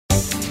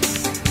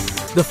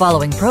The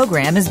following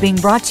program is being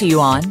brought to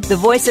you on the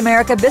Voice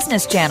America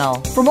Business Channel.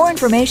 For more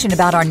information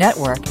about our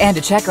network and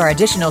to check our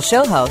additional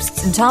show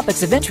hosts and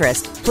topics of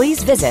interest,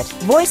 please visit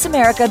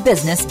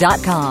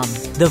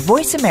voiceamericabusiness.com. The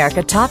Voice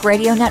America Talk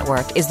Radio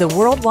Network is the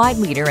worldwide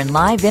leader in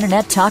live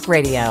Internet talk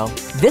radio.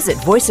 Visit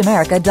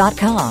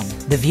voiceamerica.com.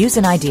 The views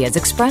and ideas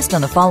expressed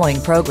on the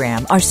following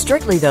program are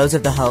strictly those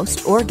of the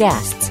host or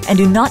guests and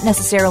do not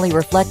necessarily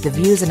reflect the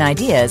views and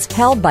ideas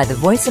held by the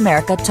Voice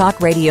America Talk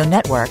Radio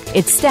Network,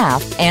 its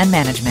staff, and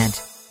management.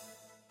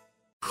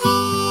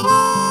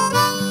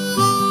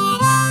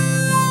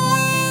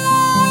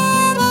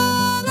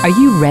 Are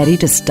you ready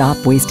to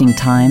stop wasting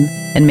time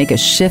and make a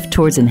shift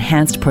towards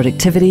enhanced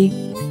productivity?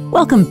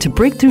 Welcome to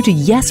Breakthrough to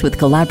Yes with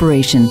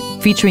Collaboration,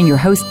 featuring your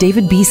host,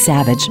 David B.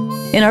 Savage.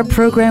 In our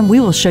program,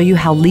 we will show you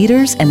how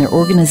leaders and their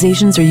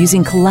organizations are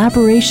using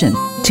collaboration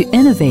to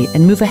innovate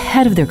and move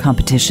ahead of their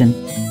competition.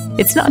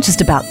 It's not just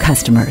about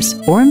customers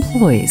or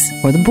employees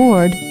or the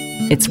board.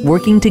 It's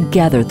working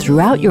together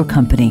throughout your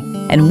company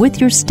and with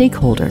your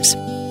stakeholders.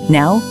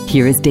 Now,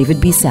 here is David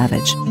B.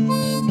 Savage.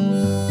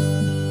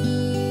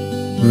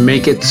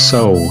 Make it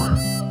so.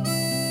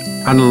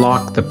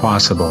 Unlock the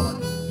possible.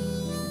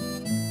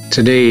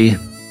 Today,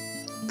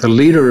 the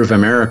leader of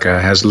America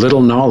has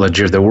little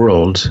knowledge of the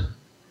world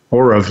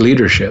or of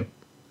leadership.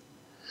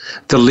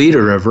 The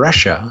leader of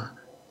Russia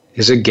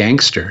is a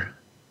gangster.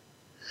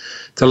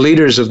 The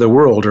leaders of the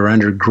world are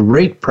under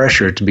great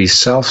pressure to be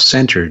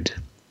self-centered,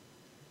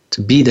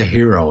 to be the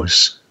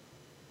heroes,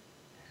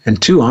 and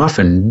too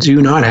often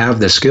do not have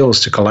the skills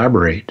to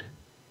collaborate.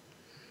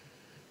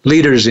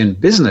 Leaders in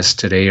business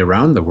today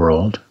around the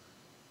world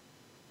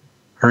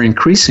are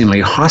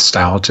increasingly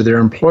hostile to their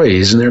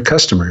employees and their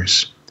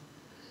customers,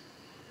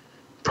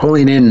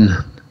 pulling in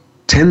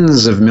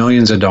tens of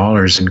millions of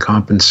dollars in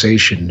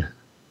compensation,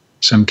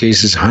 some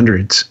cases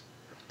hundreds,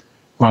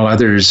 while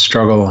others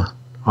struggle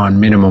on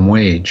minimum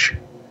wage.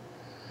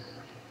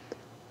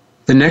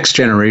 The next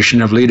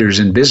generation of leaders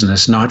in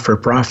business,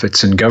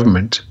 not-for-profits, and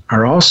government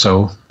are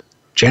also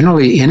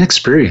generally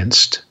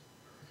inexperienced.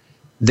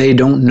 They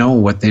don't know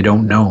what they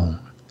don't know.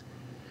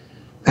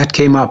 That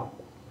came up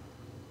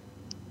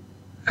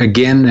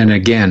again and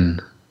again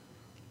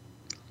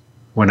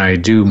when I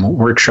do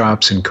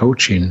workshops and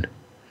coaching.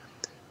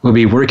 We'll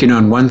be working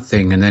on one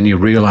thing and then you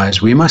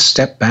realize we must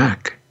step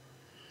back.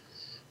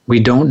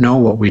 We don't know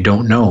what we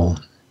don't know.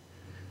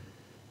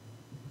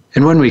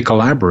 And when we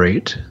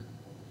collaborate,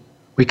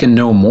 we can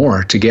know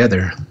more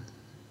together.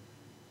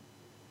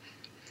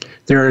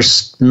 There are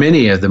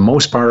many of the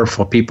most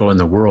powerful people in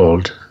the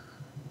world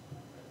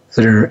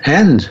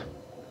and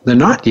the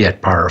not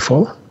yet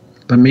powerful,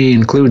 let me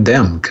include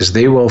them because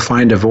they will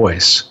find a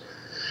voice,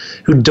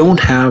 who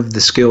don't have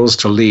the skills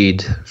to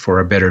lead for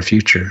a better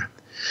future.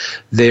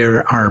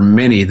 There are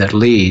many that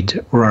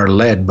lead or are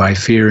led by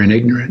fear and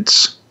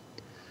ignorance.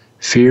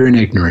 Fear and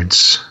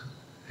ignorance.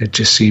 It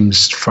just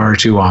seems far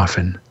too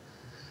often.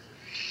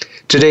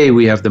 Today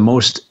we have the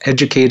most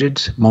educated,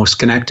 most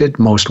connected,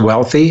 most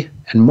wealthy,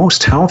 and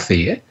most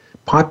healthy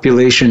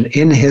population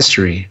in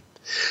history.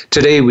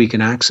 Today we can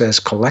access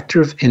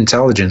collective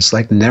intelligence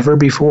like never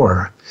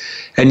before,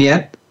 and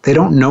yet they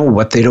don't know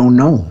what they don't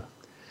know.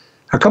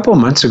 A couple of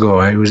months ago,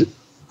 I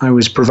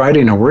was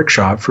providing a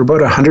workshop for about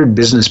 100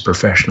 business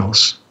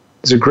professionals.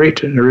 It was a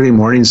great early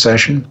morning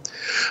session.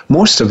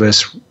 Most of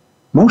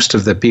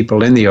the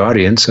people in the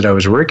audience that I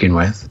was working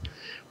with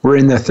were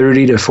in the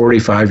 30 to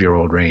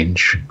 45-year-old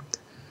range.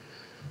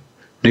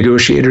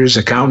 Negotiators,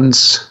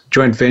 accountants,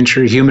 joint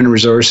venture, human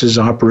resources,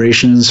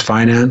 operations,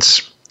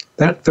 finance.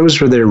 Those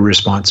were their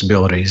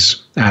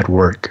responsibilities at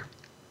work.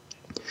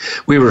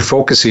 We were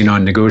focusing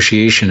on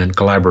negotiation and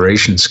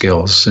collaboration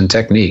skills and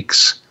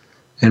techniques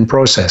and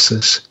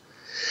processes.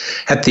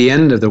 At the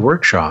end of the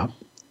workshop,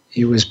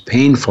 it was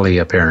painfully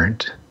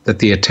apparent that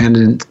the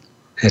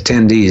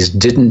attendees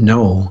didn't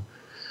know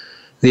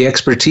the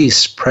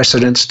expertise,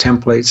 precedents,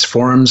 templates,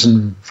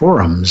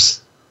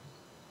 forums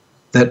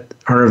that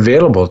are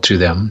available to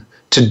them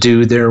to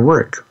do their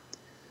work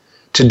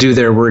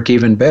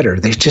even better.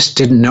 They just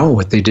didn't know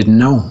what they didn't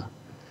know.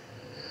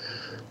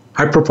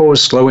 I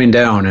propose slowing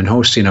down and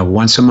hosting a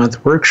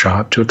once-a-month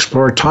workshop to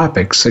explore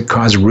topics that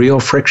cause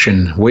real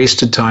friction,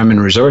 wasted time and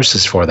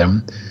resources for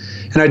them,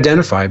 and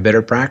identify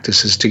better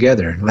practices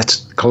together.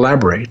 Let's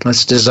collaborate.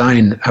 Let's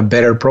design a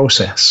better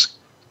process.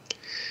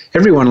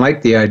 Everyone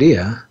liked the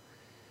idea,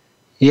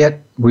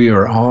 yet we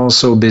are all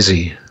so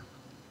busy.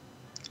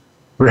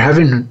 We're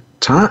having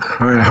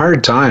a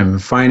hard time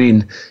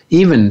finding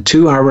even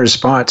 2-hour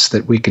spots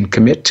that we can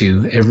commit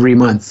to every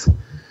month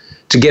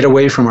to get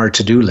away from our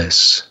to-do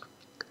lists.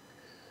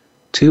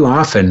 Too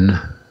often,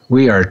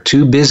 we are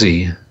too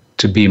busy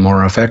to be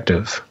more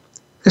effective.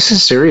 This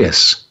is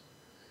serious.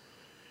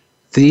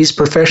 These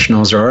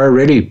professionals are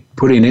already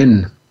putting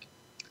in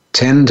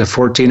 10 to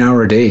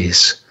 14-hour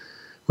days.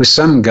 With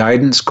some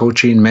guidance,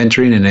 coaching,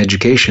 mentoring, and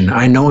education,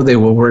 I know they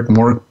will work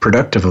more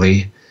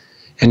productively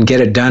and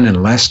get it done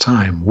in less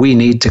time. We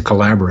need to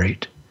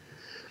collaborate.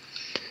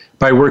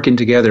 By working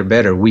together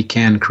better, we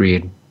can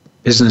create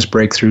business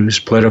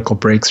breakthroughs, political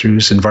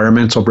breakthroughs,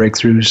 environmental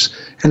breakthroughs,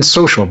 and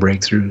social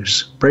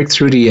breakthroughs.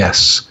 Breakthrough to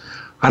yes,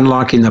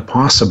 unlocking the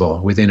possible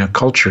within a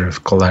culture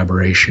of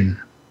collaboration.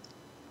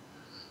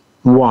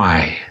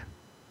 Why?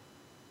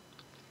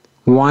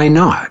 Why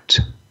not?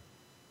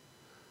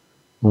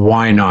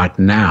 Why not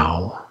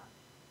now?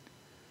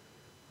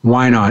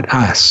 Why not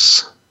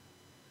us?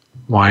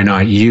 Why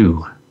not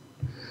you?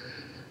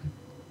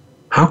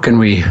 How can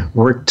we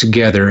work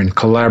together and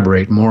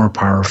collaborate more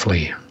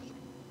powerfully?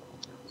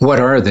 What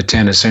are the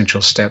 10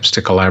 essential steps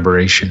to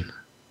collaboration?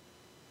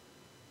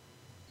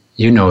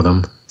 You know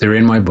them. They're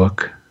in my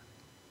book.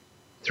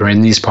 They're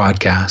in these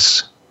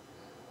podcasts.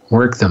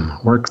 Work them,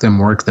 work them,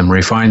 work them,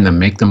 refine them,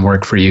 make them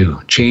work for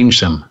you, change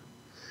them.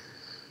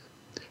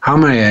 How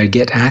may I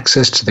get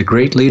access to the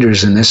great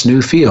leaders in this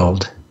new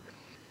field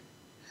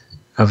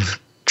of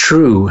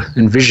true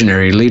and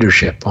visionary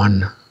leadership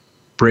on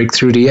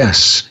Breakthrough to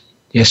Yes?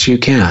 Yes, you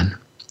can.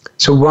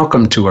 So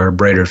welcome to our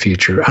brighter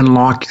future.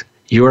 Unlock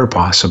your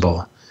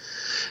possible.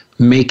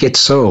 Make it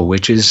so,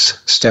 which is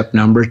step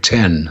number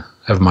 10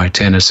 of my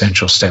 10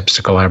 essential steps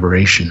to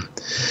collaboration.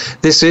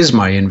 This is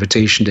my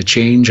invitation to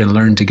change and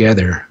learn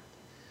together.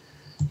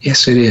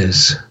 Yes, it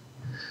is.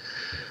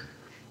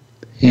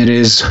 It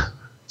is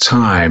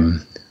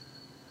time.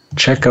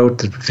 Check out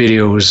the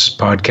videos,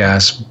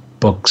 podcasts,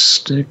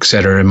 books,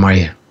 etc. in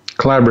my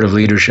Collaborative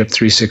Leadership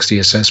 360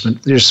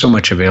 assessment. There's so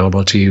much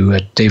available to you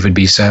at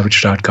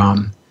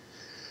davidbsavage.com.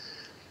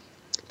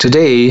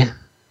 Today,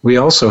 we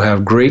also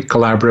have great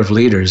collaborative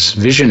leaders,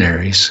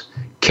 visionaries,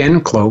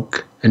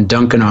 Cloke and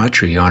Duncan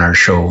Autry on our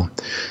show.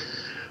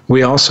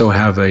 We also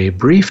have a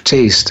brief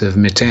taste of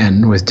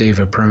Miten with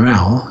Deva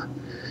Premal,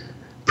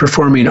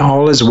 performing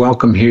All Is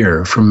Welcome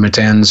Here from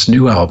Miten's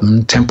new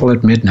album, Temple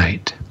at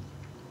Midnight.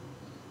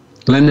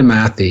 Linda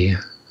Matthey,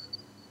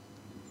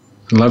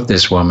 love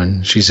this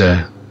woman. She's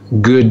a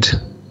good,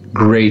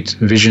 great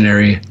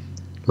visionary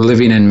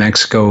living in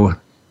Mexico,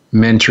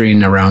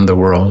 mentoring around the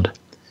world.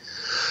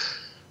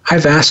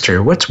 I've asked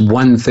her, what's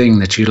one thing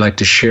that you'd like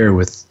to share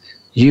with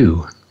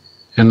you?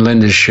 And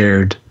Linda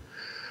shared,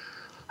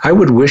 I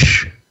would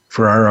wish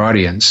for our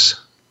audience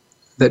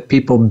that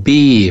people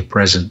be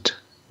present,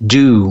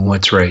 do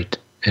what's right,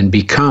 and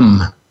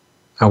become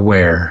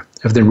aware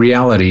of the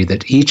reality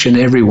that each and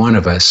every one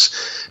of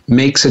us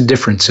makes a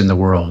difference in the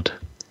world.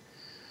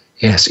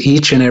 Yes,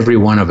 each and every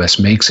one of us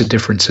makes a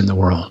difference in the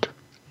world.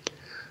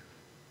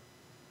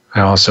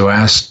 I also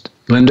asked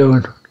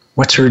Linda,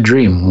 what's her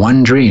dream?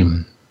 One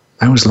dream.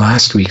 That was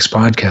last week's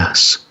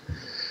podcast.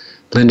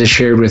 Linda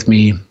shared with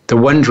me, the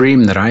one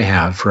dream that I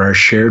have for our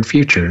shared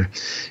future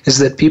is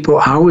that people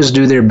always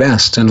do their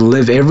best and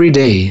live every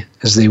day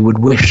as they would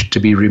wish to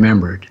be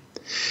remembered.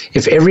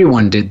 If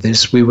everyone did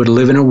this, we would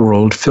live in a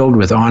world filled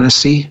with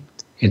honesty,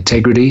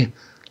 integrity,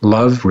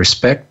 love,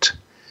 respect,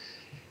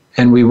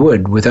 and we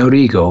would, without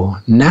ego,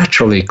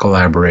 naturally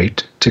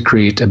collaborate to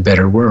create a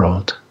better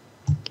world.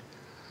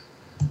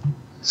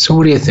 So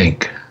what do you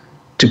think?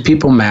 Do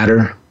people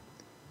matter?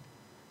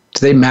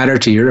 Do they matter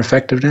to your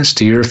effectiveness,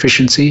 to your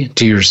efficiency,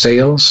 to your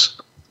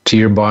sales, to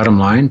your bottom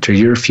line, to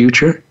your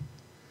future?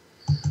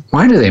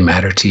 Why do they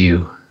matter to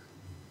you?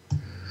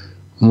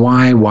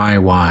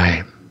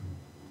 Why?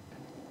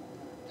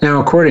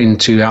 Now, according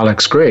to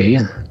Alex Gray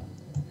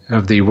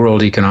of the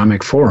World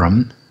Economic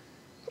Forum,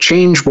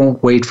 change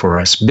won't wait for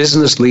us.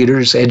 Business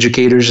leaders,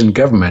 educators, and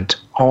government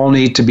all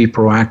need to be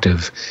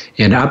proactive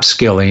in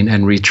upskilling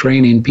and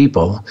retraining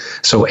people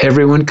so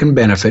everyone can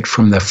benefit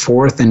from the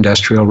fourth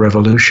industrial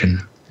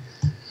revolution.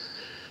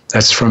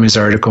 That's from his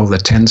article, The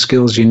 10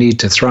 Skills You Need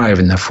to Thrive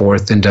in the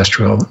Fourth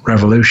Industrial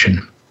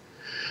Revolution.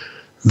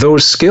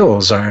 Those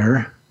skills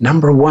are,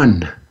 number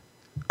 1,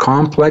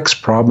 complex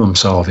problem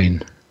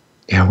solving.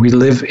 Yeah, we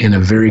live in a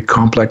very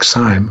complex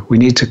time. We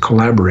need to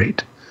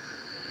collaborate.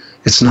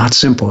 It's not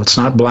simple. It's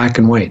not black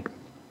and white.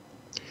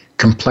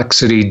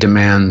 Complexity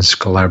demands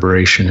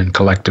collaboration and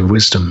collective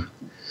wisdom.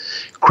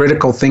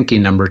 Critical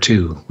thinking, number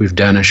 2. We've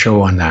done a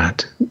show on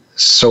that.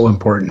 So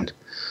important.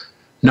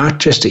 Not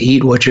just to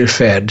eat what you're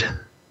fed.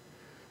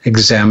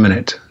 Examine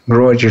it.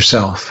 Grow it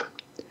yourself.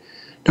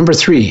 Number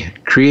 3,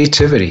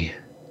 creativity.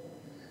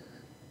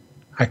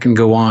 I can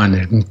go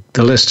on.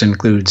 The list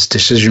includes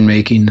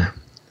decision-making,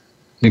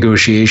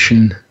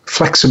 negotiation,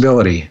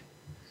 flexibility,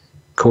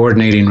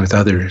 coordinating with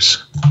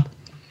others.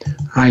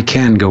 I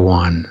can go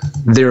on.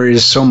 There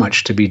is so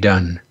much to be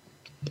done.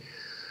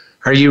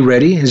 Are you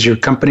ready? Is your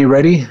company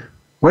ready?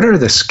 What are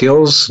the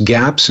skills,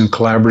 gaps, and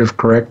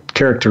collaborative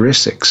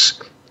characteristics?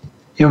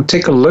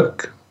 Take a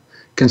look.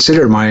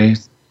 Consider my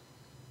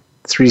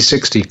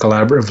 360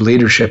 Collaborative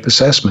Leadership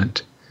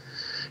Assessment.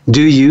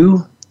 Do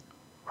you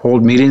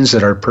hold meetings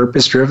that are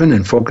purpose-driven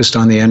and focused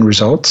on the end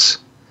results?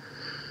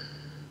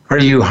 Are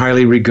you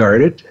highly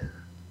regarded?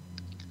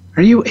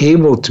 Are you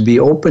able to be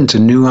open to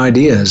new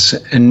ideas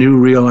and new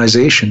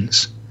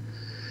realizations?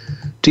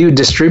 Do you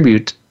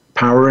distribute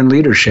power and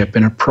leadership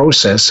in a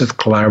process of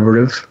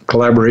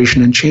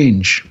collaboration and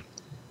change?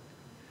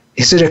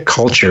 Is it a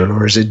culture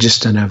or is it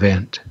just an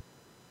event?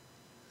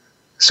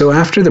 So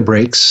after the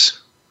breaks,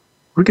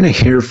 we're going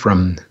to hear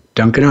from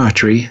Duncan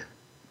Autry,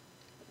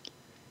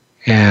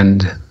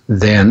 and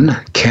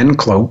then Ken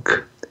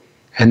Cloke,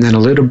 and then a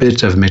little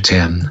bit of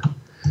Miten.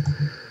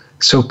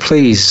 So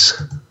please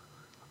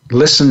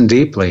listen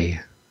deeply.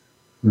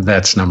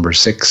 That's number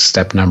 6,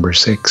 step number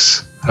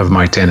 6 of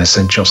my 10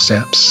 essential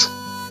steps.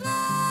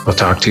 We'll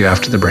talk to you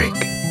after the break.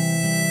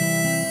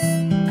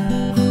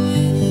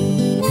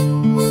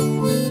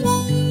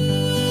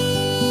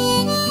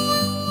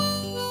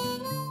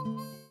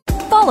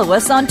 Follow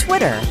us on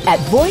Twitter at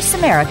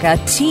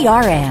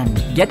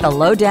VoiceAmericaTRN. Get the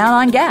lowdown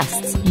on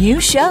guests,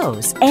 new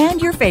shows, and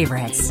your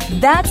favorites.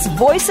 That's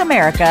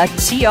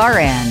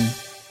VoiceAmericaTRN.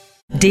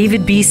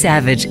 David B.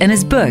 Savage and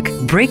his book,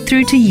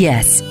 Breakthrough to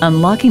Yes,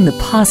 Unlocking the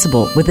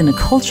Possible Within a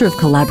Culture of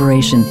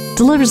Collaboration,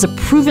 delivers a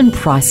proven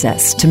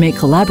process to make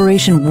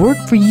collaboration work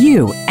for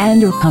you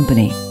and your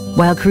company,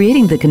 while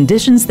creating the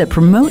conditions that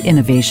promote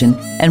innovation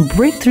and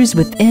breakthroughs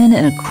within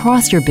and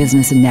across your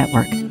business and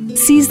network.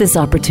 Seize this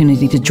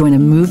opportunity to join a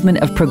movement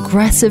of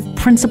progressive,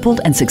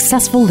 principled, and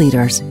successful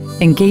leaders.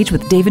 Engage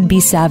with David B.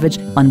 Savage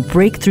on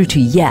Breakthrough to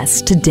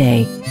Yes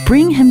today.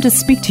 Bring him to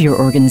speak to your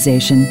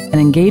organization and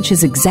engage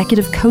his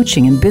executive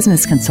coaching and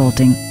business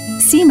consulting.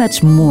 See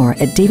much more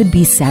at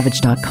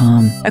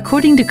davidbsavage.com.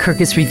 According to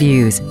Kirkus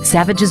Reviews,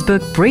 Savage's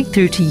book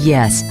Breakthrough to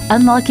Yes,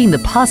 Unlocking the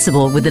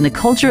Possible Within a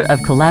Culture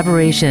of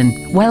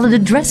Collaboration. While it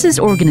addresses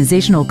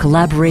organizational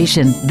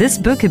collaboration, this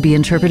book could be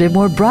interpreted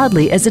more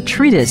broadly as a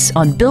treatise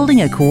on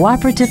building a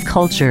cooperative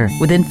culture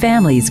within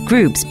families,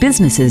 groups,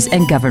 businesses,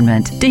 and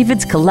government.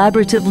 David's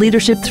Collaborative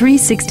Leadership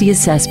 360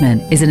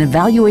 Assessment is an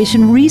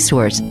evaluation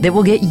resource that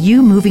will get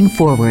you moving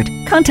forward.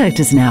 Contact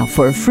us now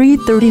for a free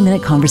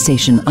 30-minute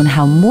conversation on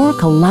how more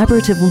collaborative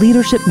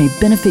leadership may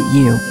benefit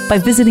you by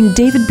visiting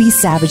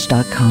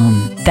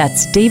davidbsavage.com.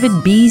 That's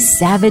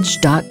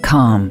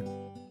davidbsavage.com.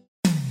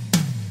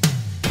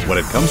 When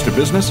it comes to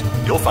business,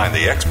 you'll find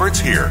the experts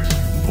here.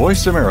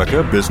 Voice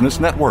America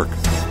Business Network.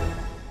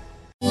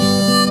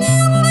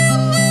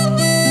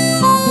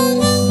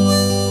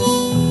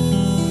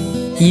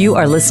 You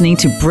are listening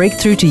to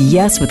Breakthrough to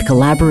Yes with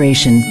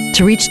Collaboration.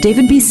 To reach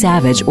David B.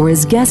 Savage or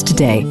his guest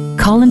today,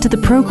 call into the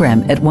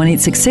program at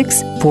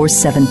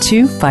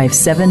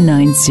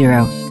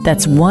 1-866-472-5790.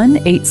 That's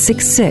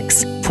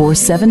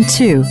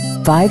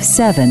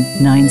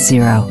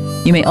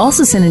 1-866-472-5790. You may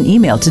also send an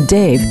email to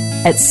Dave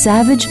at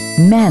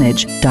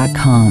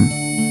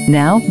savagemanage.com.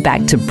 Now,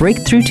 back to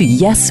Breakthrough to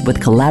Yes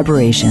with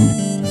Collaboration.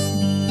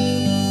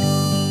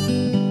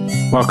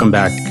 Welcome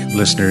back,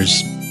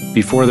 listeners.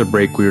 Before the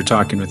break, we were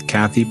talking with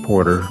Kathy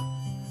Porter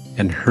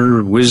and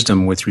her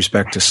wisdom with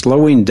respect to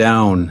slowing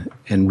down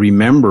and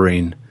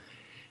remembering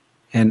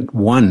and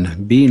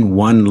being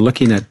one,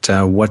 looking at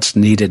what's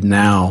needed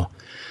now,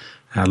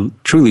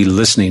 truly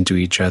listening to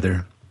each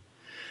other.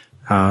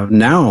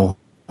 Now,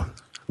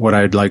 what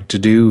I'd like to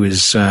do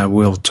is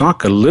we'll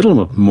talk a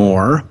little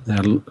more,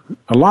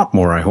 a lot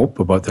more, I hope,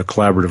 about the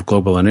Collaborative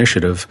Global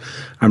Initiative.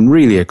 I'm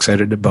really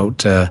excited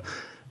about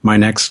my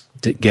next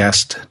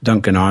guest,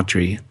 Duncan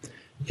Autry.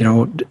 You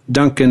know,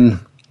 Duncan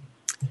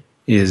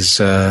is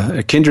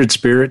a kindred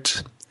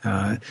spirit.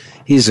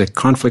 He's a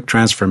conflict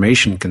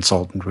transformation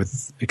consultant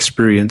with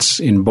experience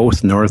in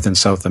both North and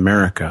South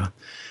America.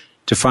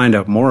 To find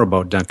out more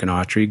about Duncan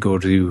Autry, go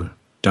to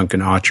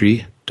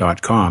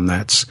duncanautry.com.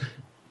 That's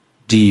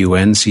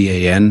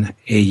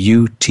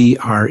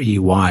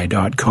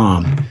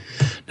DUNCANAUTREY.com.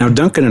 Now,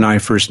 Duncan and I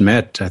first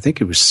met, I think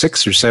it was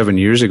 6 or 7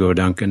 years ago,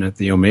 Duncan, at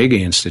the Omega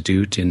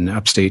Institute in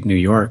upstate New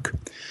York.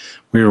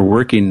 We were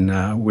working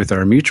with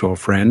our mutual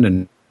friend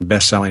and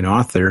best-selling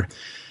author,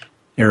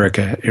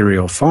 Erica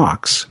Ariel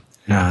Fox.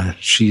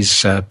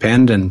 She's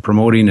penned and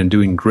promoting and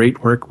doing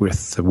great work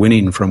with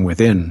Winning from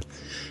Within.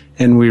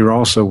 And we were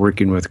also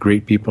working with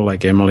great people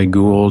like Emily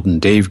Gould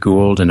and Dave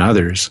Gould and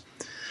others.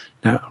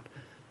 Now,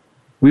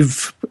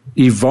 we've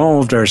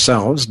evolved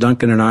ourselves.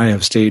 Duncan and I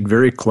have stayed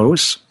very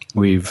close.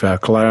 We've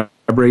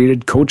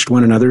collaborated, coached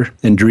one another,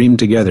 and dreamed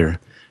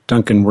together.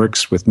 Duncan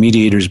works with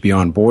Mediators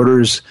Beyond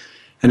Borders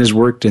and has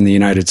worked in the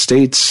United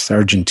States,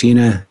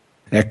 Argentina,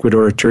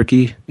 Ecuador,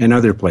 Turkey, and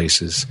other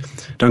places.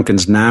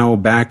 Duncan's now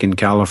back in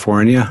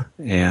California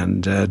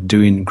and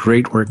doing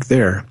great work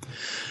there.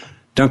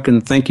 Duncan,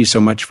 thank you so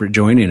much for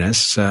joining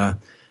us.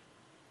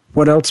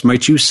 What else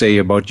might you say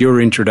about your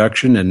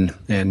introduction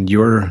and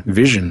your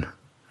vision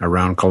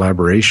around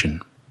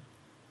collaboration?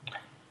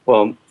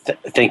 Well,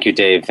 thank you,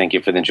 Dave. Thank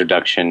you for the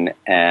introduction,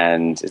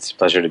 and it's a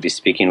pleasure to be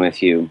speaking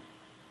with you.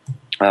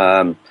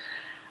 I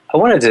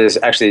wanted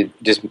to actually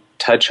just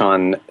touch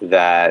on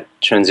that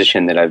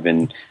transition that I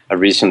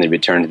recently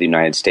returned to the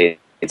United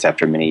States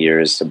after many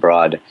years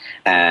abroad.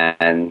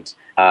 And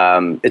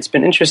it's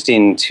been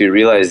interesting to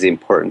realize the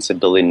importance of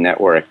building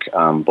network,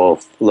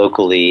 both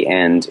locally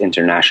and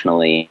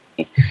internationally.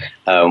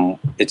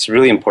 It's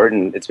really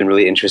important. It's been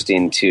really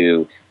interesting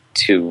to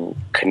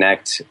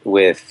connect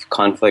with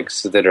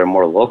conflicts that are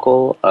more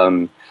local,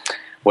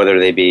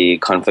 whether they be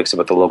conflicts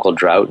about the local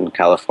drought in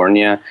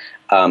California,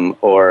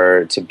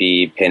 or to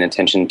be paying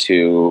attention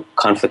to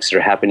conflicts that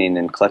are happening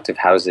in collective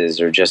houses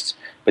or just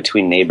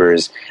between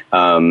neighbors.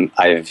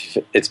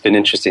 It's been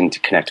interesting to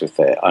connect with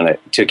it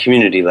to a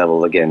community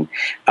level again.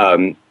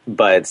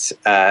 It's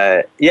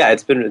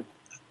been.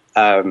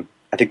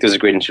 I think those are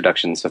great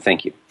introductions, so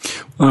thank you.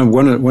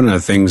 One of the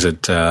things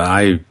that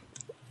I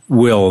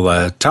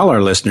will tell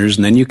our listeners,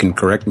 and then you can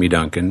correct me,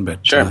 Duncan,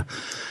 but sure.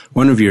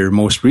 One of your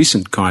most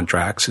recent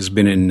contracts has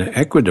been in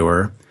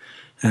Ecuador,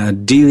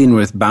 dealing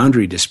with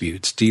boundary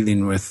disputes,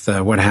 dealing with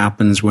what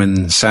happens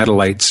when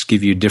satellites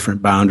give you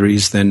different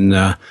boundaries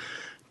than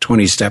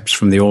 20 steps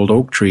from the old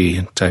oak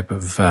tree type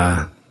of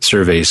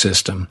survey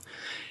system.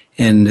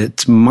 And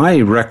it's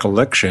my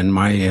recollection,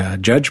 my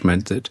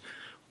judgment, that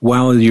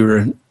while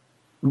you're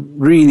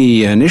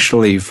really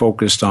initially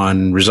focused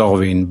on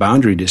resolving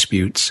boundary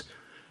disputes,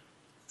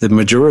 the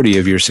majority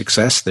of your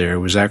success there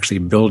was actually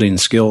building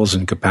skills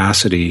and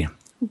capacity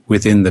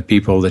within the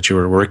people that you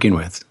were working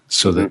with,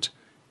 so that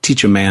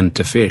teach a man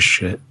to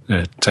fish, a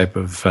type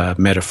of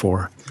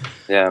metaphor.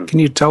 Yeah. Can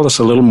you tell us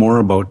a little more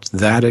about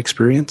that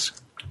experience?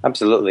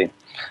 Absolutely.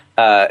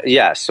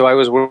 So I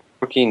was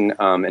working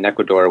in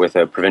Ecuador with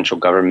a provincial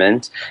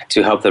government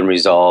to help them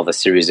resolve a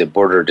series of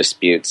border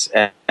disputes,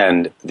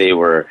 and they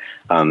were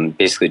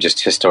basically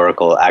just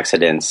historical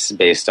accidents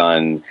based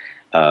on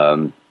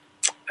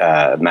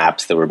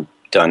maps that were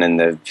done in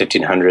the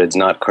 1500s,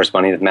 not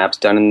corresponding with maps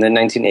done in the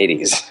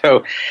 1980s.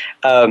 So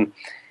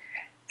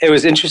it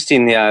was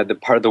interesting. The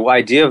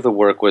idea of the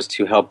work was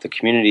to help the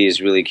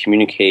communities really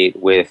communicate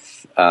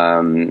with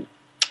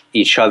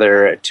each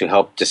other to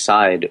help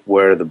decide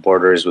where the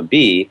borders would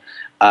be.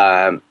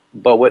 But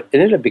what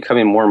ended up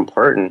becoming more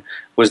important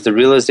was the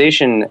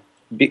realization,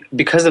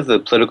 because of the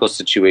political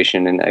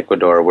situation in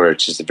Ecuador, where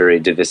it's just a very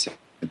divisive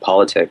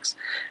politics,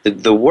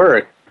 the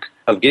work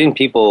of getting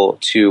people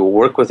to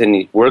work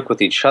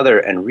with each other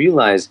and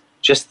realize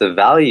just the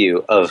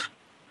value of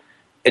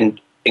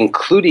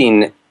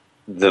including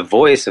the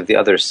voice of the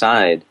other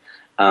side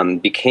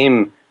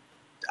became,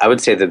 I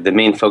would say, the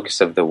main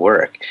focus of the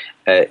work.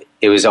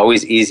 It was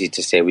always easy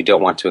to say we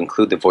don't want to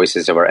include the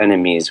voices of our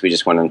enemies. We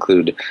just want to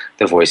include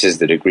the voices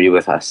that agree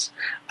with us.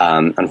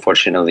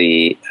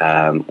 Unfortunately,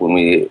 when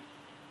we,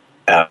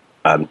 I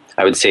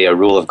would say a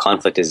rule of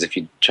conflict is if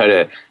you try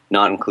to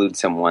not include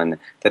someone,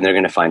 then they're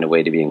going to find a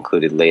way to be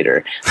included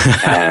later.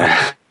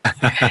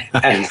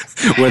 And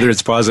whether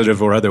it's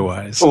positive or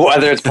otherwise.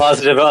 Whether it's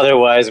positive or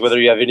otherwise, whether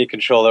you have any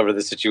control over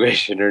the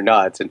situation or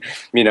not. And,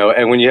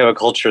 and when you have a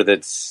culture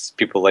that's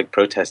people like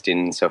protesting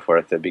and so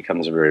forth, it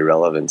becomes a very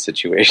relevant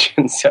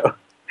situation. So,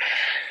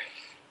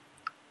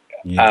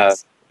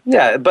 yes.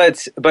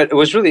 But it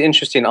was really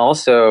interesting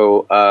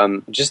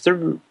also, just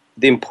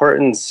the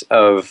importance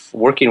of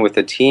working with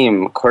a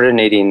team,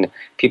 coordinating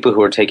people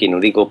who are taking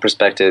legal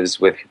perspectives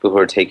with people who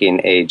are taking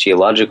a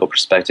geological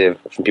perspective,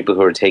 from people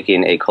who are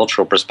taking a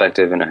cultural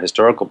perspective and a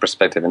historical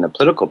perspective and a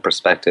political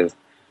perspective.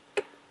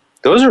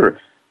 Those are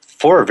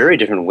 4 very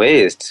different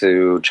ways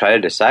to try to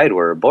decide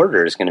where a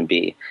border is going to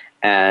be.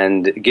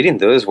 And getting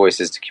those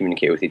voices to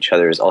communicate with each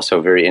other is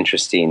also very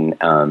interesting.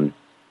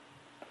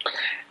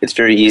 It's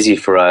very easy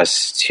for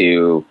us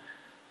to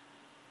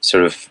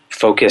sort of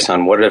focus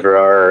on whatever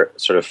our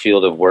sort of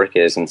field of work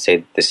is and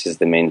say this is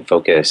the main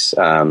focus.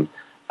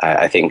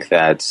 I think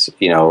that,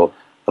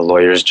 a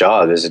lawyer's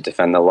job is to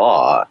defend the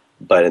law,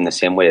 but in the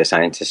same way a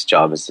scientist's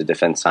job is to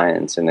defend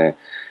science, and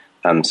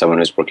someone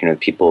who's working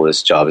with people,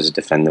 his job is to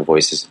defend the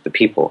voices of the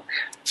people.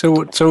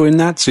 So in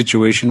that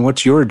situation,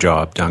 what's your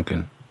job,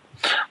 Duncan?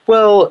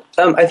 Well,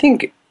 I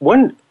think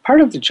one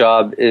part of the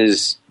job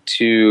is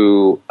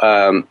to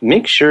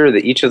make sure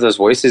that each of those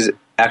voices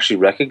actually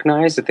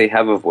recognize that they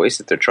have a voice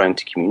that they're trying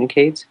to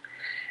communicate,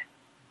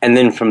 and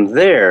then from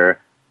there,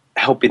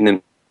 helping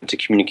them to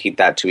communicate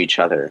that to each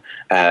other.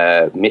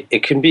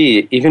 It can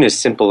be even as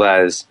simple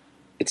as,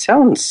 it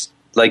sounds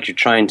like you're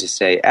trying to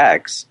say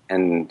X,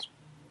 and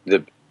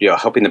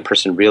helping the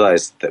person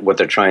realize that what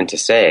they're trying to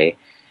say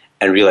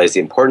and realize the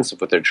importance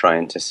of what they're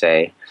trying to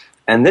say.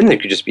 And then there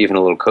could just be even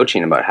a little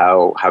coaching about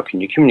how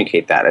can you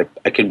communicate that.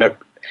 I could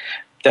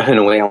definitely in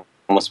a way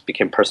almost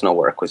became personal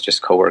work with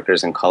just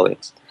coworkers and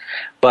colleagues.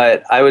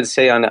 But I would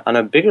say on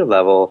a bigger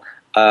level,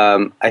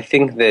 I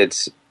think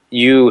that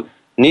you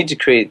need to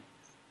create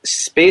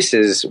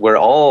spaces where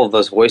all of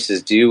those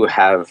voices do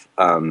have,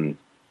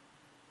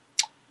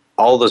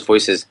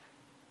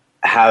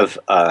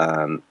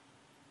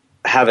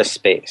 have a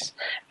space,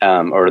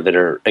 or that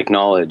are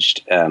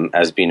acknowledged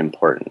as being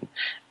important.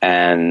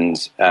 And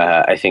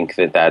I think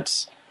that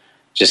that's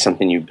just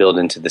something you build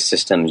into the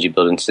systems, you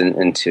build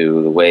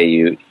into the way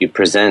you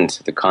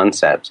present the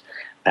concept.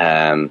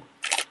 In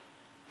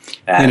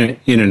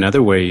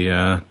another way,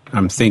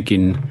 I'm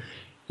thinking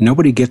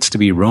nobody gets to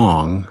be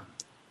wrong,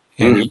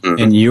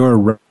 and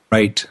your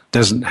right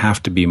doesn't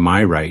have to be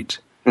my right.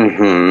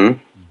 Mm-hmm.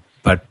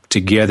 But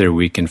together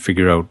we can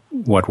figure out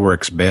what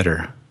works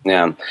better.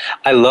 Yeah,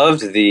 I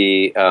loved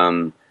the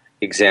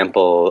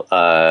example,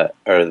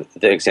 or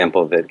the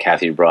example that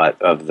Kathy brought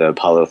of the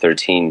Apollo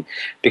 13,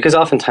 because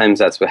oftentimes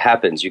that's what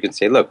happens. You can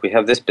say, look, we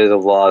have this bit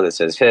of law that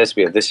says this,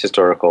 we have this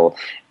historical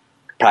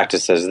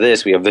practice says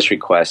this, we have this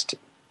request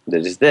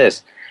that is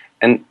this,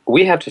 and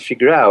we have to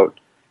figure out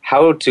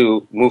how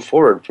to move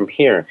forward from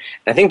here.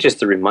 And I think just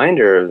the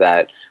reminder of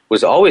that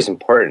was always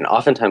important.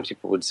 Oftentimes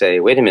people would say,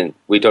 wait a minute,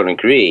 we don't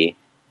agree,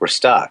 we're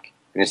stuck.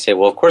 And you say,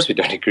 well, of course we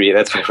don't agree.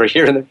 That's why we're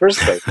here in the first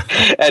place.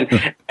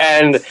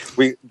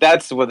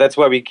 That's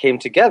why we came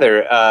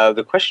together.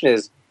 The question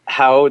is,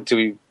 how do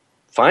we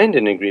find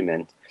an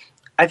agreement?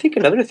 I think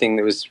another thing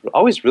that was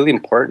always really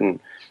important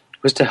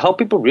was to help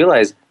people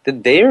realize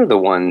that they are the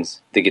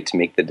ones that get to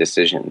make the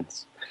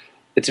decisions.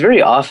 It's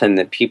very often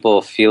that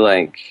people feel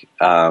like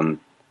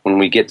when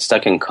we get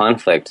stuck in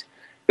conflict,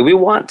 that we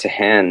want to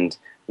hand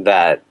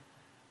that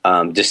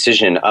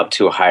decision up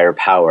to a higher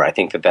power. I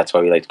think that's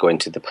why we like going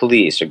to the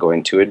police or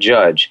going to a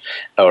judge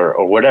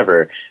or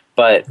whatever.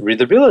 But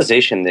the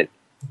realization that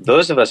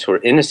those of us who are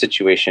in a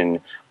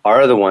situation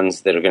are the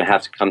ones that are going to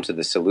have to come to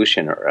the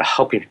solution or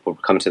helping people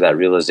come to that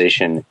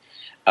realization,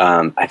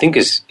 I think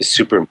is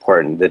super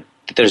important, that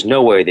there's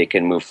no way they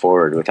can move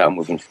forward without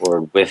moving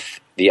forward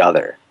with the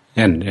other.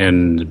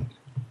 And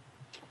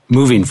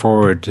moving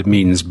forward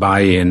means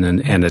buy-in,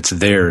 and it's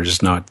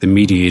theirs, not the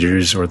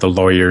mediators or the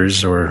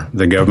lawyers or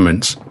the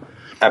governments.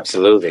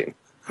 Absolutely.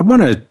 I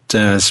want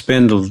to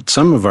spend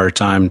some of our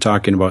time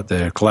talking about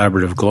the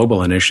Collaborative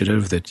Global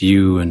Initiative that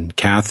you and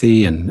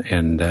Kathy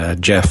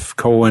and Jeff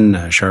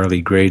Cohen,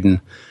 Charlie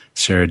Graydon,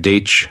 Sarah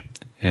Deitch,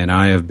 and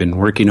I have been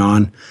working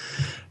on.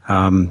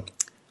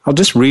 I'll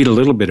just read a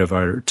little bit of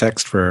our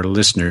text for our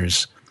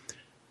listeners.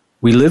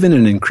 We live in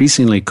an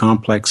increasingly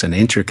complex and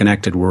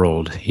interconnected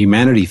world.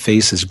 Humanity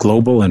faces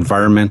global,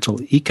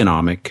 environmental,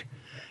 economic,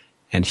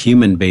 and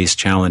human-based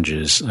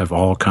challenges of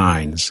all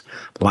kinds.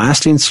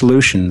 Lasting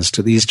solutions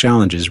to these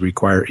challenges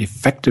require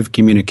effective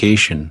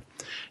communication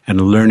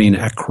and learning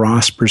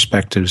across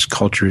perspectives,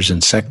 cultures,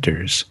 and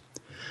sectors.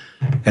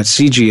 At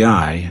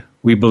CGI,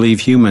 we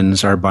believe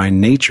humans are by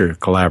nature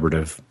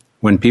collaborative.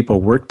 When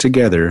people work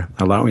together,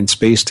 allowing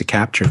space to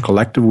capture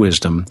collective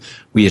wisdom,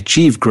 we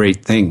achieve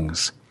great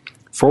things.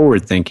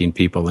 Forward-thinking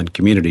people and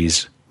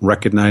communities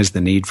recognize the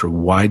need for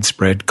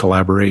widespread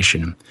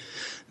collaboration.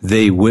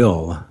 They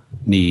will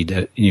need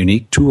a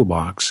unique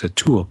toolbox, a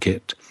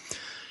toolkit,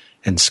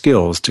 and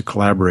skills to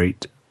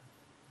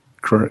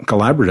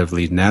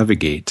collaboratively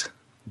navigate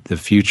the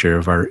future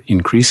of our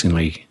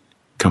increasingly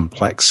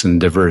complex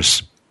and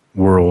diverse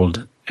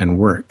world and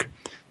work.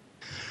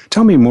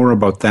 Tell me more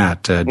about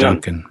that,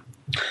 Duncan.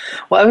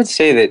 Well, I would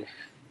say that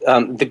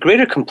the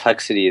greater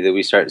complexity that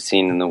we start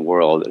seeing in the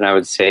world, and I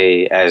would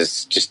say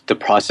as just the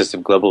process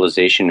of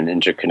globalization and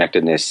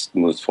interconnectedness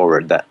moves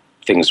forward, that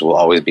things will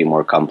always be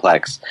more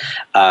complex.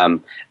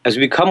 As we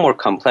become more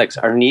complex,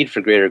 our need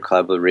for greater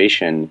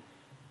collaboration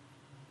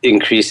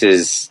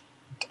increases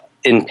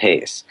in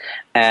pace.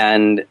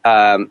 And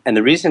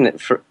the reason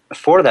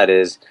for that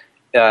is,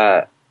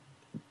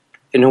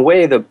 in a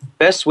way, the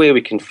best way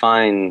we can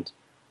find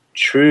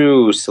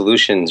true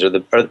solutions,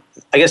 or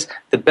I guess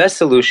the best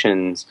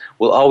solutions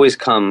will always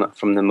come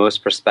from the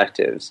most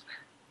perspectives.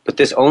 But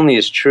this only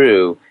is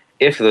true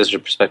if those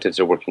perspectives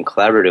are working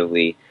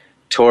collaboratively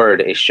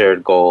toward a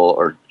shared goal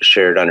or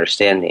shared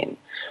understanding.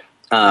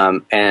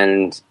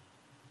 And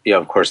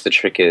of course, the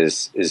trick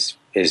is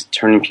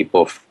turning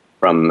people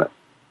from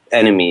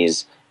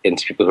enemies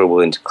into people who are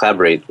willing to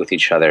collaborate with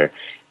each other.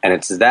 And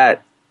it's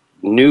that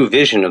new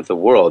vision of the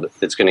world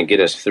that's going to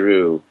get us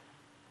through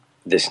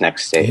this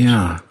next stage.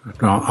 Yeah.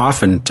 Well,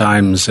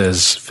 oftentimes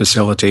as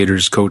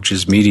facilitators,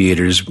 coaches,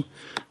 mediators,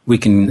 we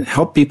can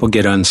help people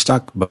get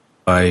unstuck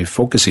by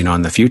focusing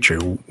on the future.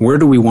 Where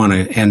do we want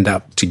to end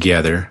up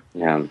together?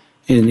 Yeah.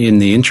 In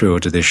the intro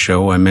to this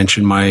show, I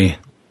mentioned my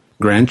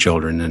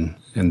grandchildren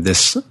and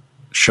this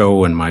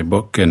show and my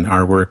book and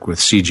our work with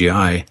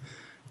CGI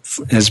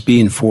as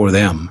being for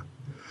them.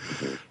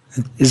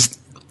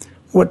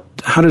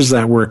 How does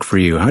that work for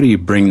you? How do you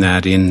bring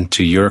that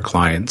into your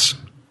clients?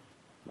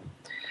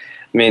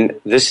 I mean,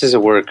 this is a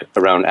work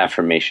around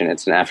affirmation.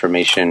 It's an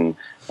affirmation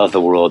of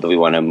the world that we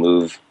want to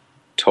move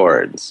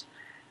towards.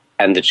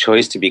 And the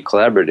choice to be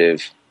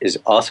collaborative is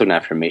also an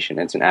affirmation.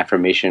 It's an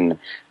affirmation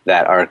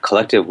that our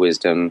collective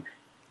wisdom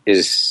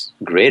is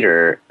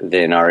greater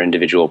than our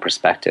individual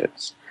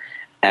perspectives.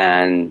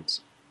 And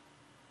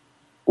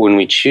when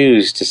we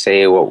choose to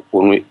say,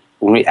 when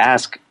we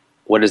ask,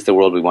 what is the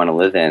world we want to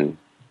live in,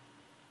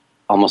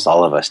 almost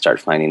all of us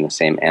start finding the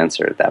same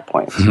answer at that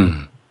point.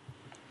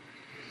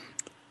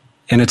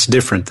 And it's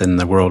different than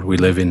the world we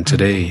live in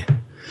today.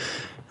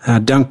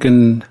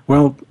 Duncan,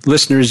 well,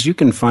 listeners, you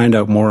can find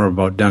out more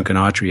about Duncan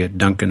Autry at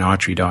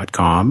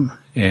duncanautry.com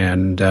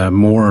and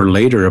more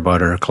later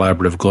about our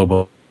Collaborative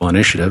Global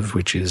Initiative,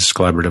 which is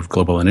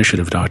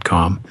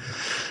collaborativeglobalinitiative.com.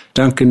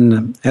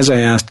 Duncan, as I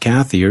asked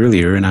Kathy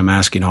earlier, and I'm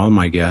asking all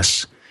my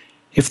guests,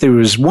 if there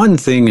was one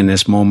thing in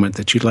this moment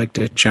that you'd like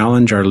to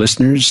challenge our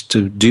listeners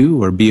to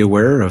do or be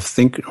aware of,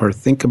 think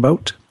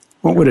about,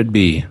 what would it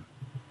be?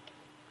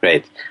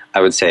 Great.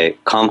 I would say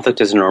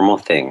conflict is a normal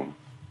thing.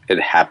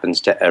 It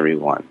happens to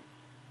everyone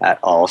at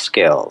all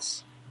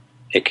scales.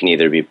 It can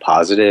either be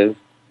positive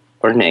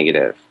or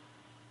negative,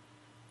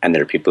 and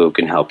there are people who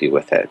can help you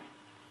with it.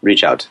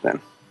 Reach out to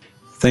them.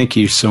 Thank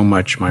you so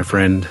much, my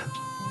friend.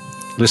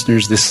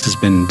 Listeners, this has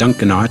been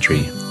Duncan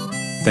Autry.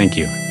 Thank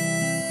you.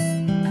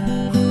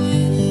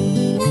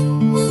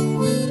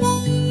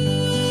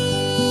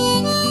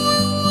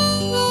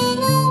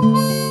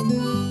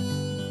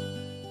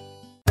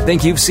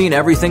 Think you've seen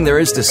everything there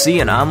is to see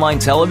in online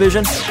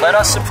television? Let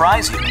us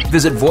surprise you.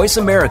 Visit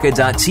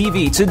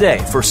voiceamerica.tv today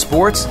for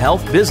sports,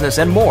 health, business,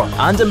 and more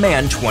on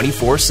demand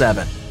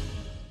 24/7.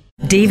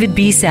 David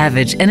B.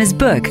 Savage and his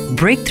book,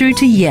 Breakthrough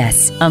to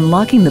Yes,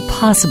 Unlocking the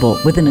Possible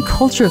Within a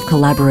Culture of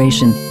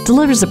Collaboration,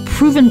 delivers a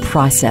proven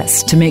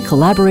process to make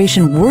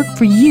collaboration work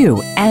for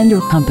you and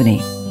your company,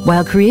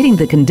 while creating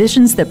the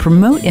conditions that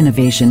promote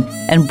innovation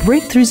and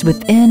breakthroughs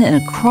within and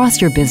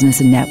across your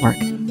business and network.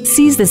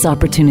 Seize this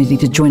opportunity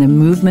to join a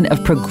movement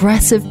of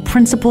progressive,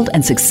 principled,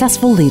 and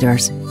successful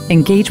leaders.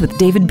 Engage with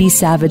David B.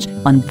 Savage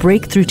on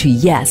Breakthrough to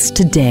Yes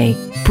today.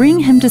 Bring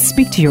him to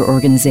speak to your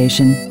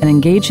organization and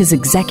engage his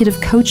executive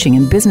coaching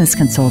and business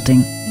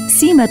consulting.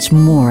 See much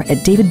more at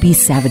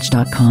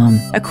davidbsavage.com.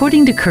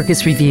 According to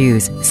Kirkus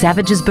Reviews,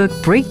 Savage's book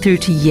Breakthrough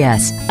to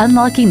Yes,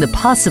 Unlocking the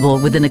Possible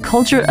Within a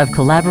Culture of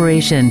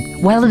Collaboration.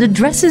 While it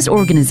addresses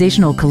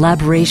organizational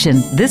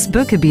collaboration, this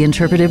book could be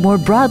interpreted more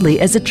broadly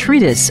as a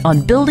treatise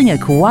on building a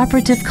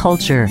cooperative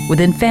culture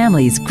within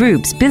families,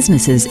 groups,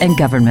 businesses, and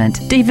government.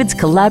 David's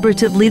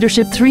Collaborative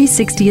Leadership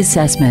 360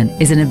 Assessment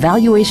is an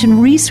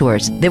evaluation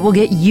resource that will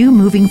get you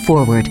moving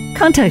forward.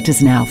 Contact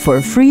us now for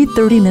a free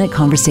 30-minute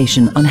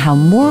conversation on how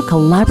more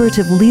collaborative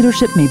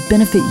leadership may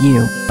benefit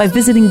you by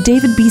visiting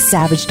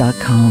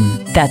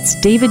davidbsavage.com. That's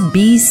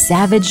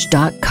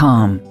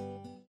davidbsavage.com.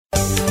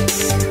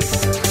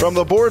 From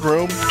the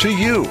boardroom to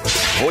you,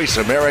 Voice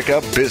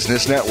America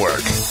Business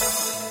Network.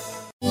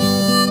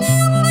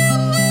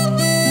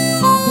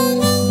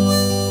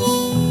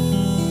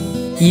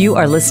 You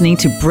are listening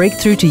to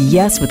Breakthrough to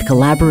Yes with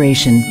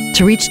Collaboration.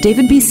 To reach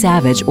David B.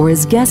 Savage or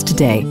his guest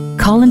today,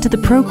 call into the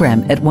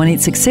program at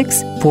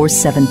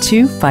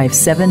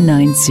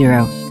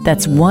 1-866-472-5790.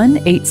 That's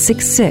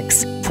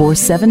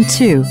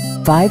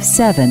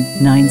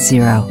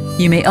 1-866-472-5790.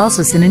 You may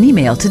also send an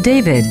email to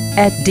David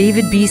at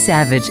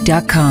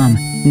davidbsavage.com.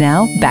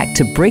 Now, back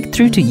to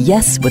Breakthrough to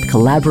Yes with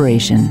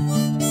Collaboration.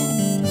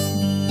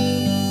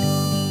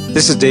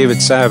 This is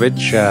David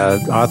Savage,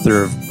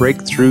 author of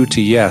Breakthrough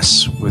to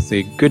Yes, with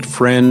a good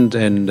friend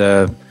and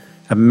a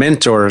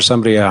mentor,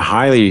 somebody I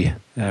highly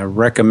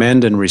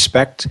recommend and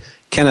respect,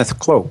 Kenneth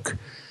Cloke.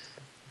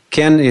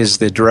 Ken is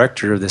the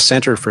director of the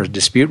Center for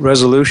Dispute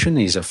Resolution.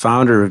 He's a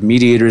founder of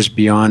Mediators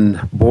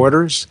Beyond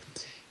Borders.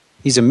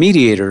 He's a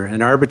mediator,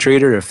 an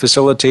arbitrator, a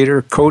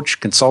facilitator, coach,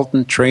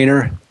 consultant,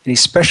 trainer, and he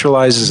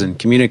specializes in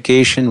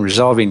communication,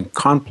 resolving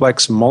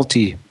complex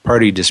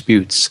multi-party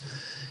disputes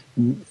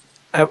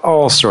of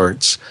all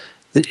sorts.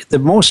 The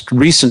most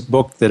recent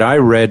book that I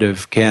read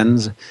of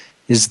Ken's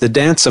is The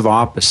Dance of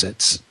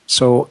Opposites.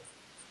 So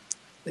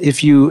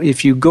if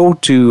you go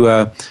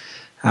to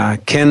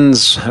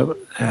Ken's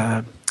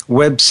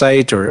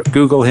website or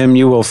Google him,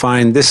 you will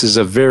find this is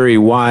a very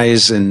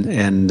wise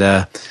and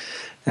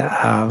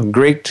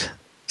great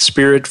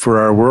spirit for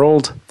our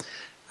world.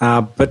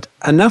 But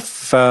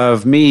enough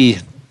of me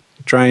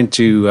trying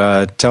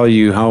to tell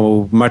you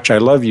how much I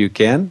love you,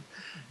 Ken.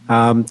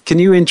 Can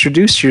you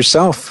introduce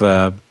yourself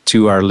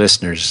to our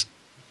listeners?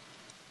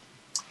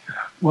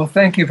 Well,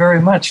 thank you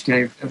very much,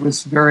 Dave. It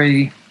was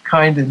very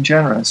kind and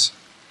generous.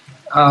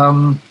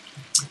 I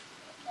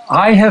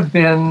have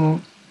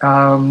been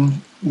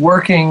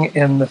working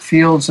in the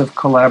fields of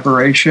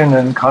collaboration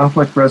and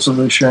conflict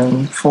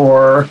resolution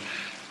for,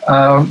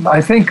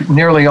 I think,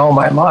 nearly all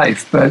my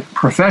life, but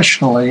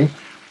professionally,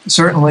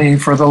 certainly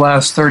for the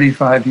last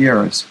 35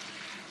 years.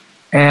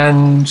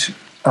 And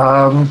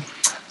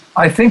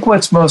I think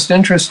what's most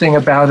interesting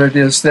about it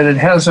is that it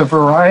has a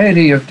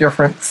variety of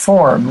different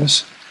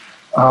forms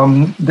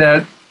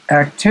that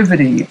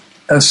activity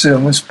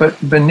assumes, but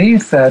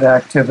beneath that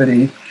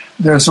activity,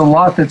 there's a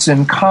lot that's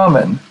in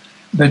common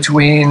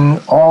between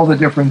all the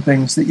different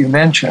things that you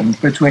mentioned,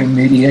 between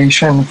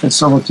mediation,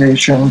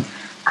 facilitation,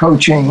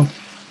 coaching,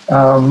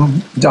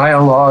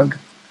 dialogue,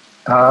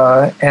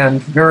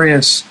 and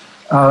various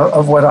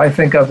of what I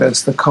think of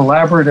as the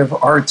collaborative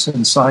arts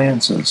and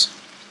sciences.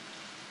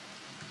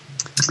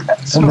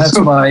 And that's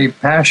my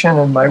passion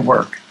and my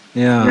work.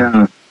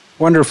 Yeah.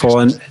 Wonderful.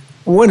 And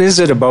what is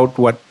it about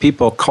what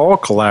people call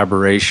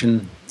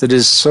collaboration that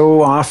is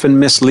so often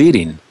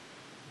misleading?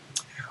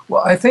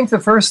 Well, I think the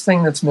first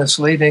thing that's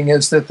misleading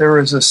is that there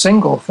is a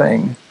single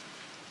thing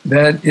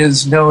that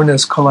is known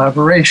as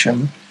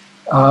collaboration.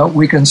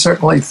 We can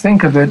certainly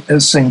think of it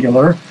as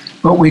singular,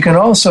 but we can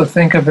also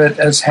think of it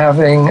as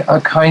having a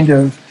kind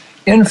of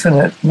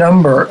infinite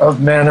number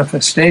of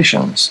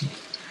manifestations.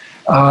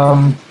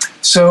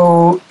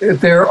 So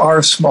there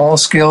are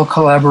small-scale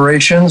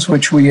collaborations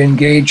which we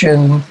engage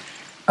in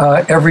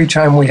every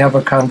time we have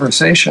a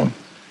conversation.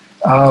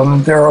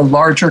 There are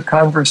larger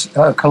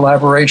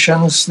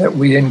collaborations that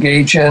we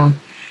engage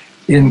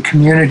in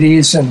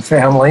communities and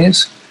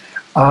families.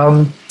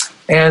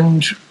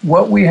 And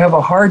what we have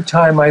a hard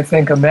time, I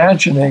think,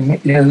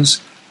 imagining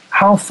is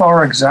how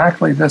far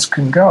exactly this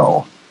can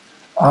go.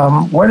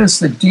 What is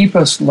the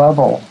deepest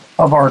level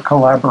of our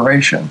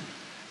collaboration?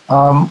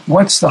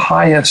 What's the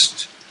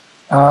highest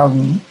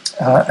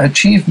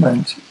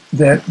achievement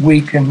that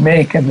we can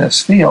make in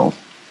this field?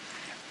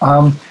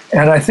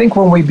 And I think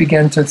when we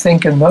begin to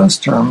think in those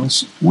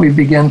terms, we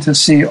begin to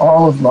see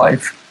all of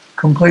life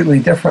completely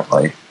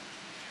differently.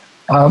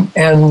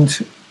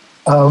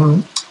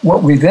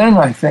 What we then,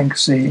 I think,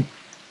 see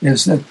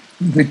is that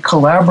the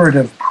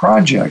collaborative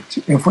project,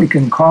 if we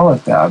can call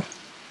it that,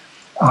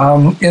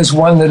 is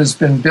one that has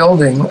been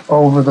building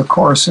over the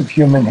course of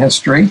human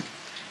history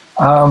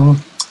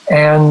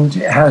and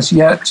has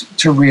yet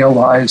to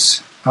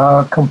realize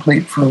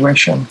complete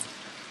fruition.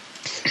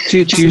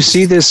 Do you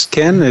see this,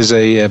 Ken, as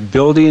a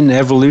building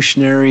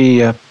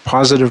evolutionary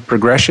positive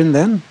progression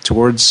then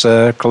towards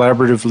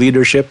collaborative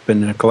leadership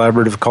and a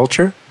collaborative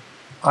culture?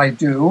 I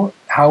do.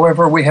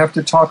 However, we have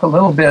to talk a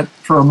little bit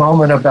for a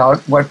moment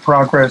about what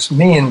progress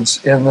means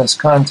in this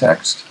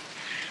context.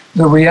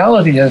 The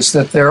reality is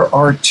that there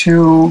are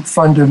two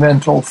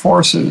fundamental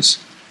forces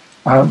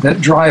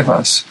that drive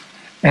us,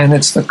 and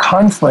it's the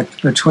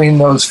conflict between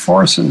those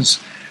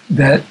forces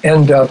that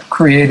end up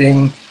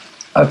creating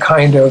a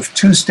kind of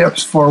 2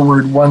 steps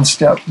forward, 1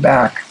 step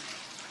back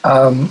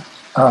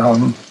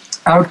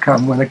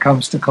outcome when it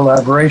comes to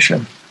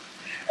collaboration.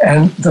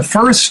 And the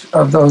first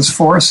of those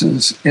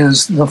forces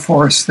is the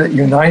force that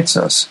unites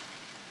us,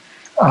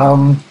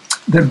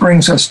 that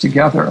brings us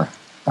together,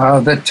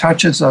 that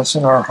touches us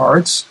in our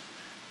hearts,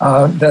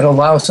 that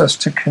allows us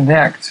to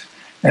connect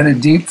at a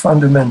deep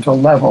fundamental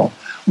level.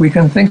 We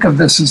can think of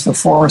this as the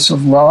force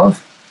of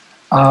love,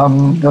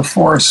 the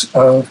force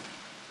of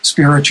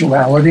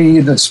spirituality,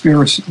 the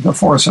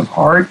force of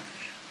heart.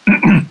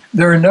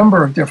 There are a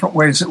number of different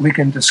ways that we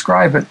can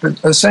describe it,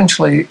 but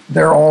essentially,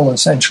 they're all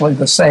essentially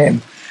the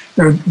same.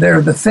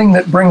 They're the thing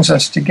that brings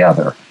us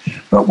together.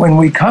 But when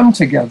we come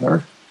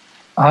together,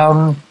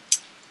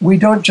 we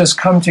don't just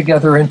come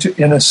together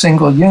in a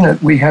single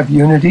unit. We have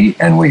unity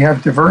and we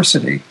have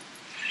diversity.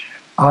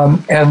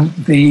 And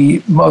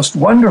the most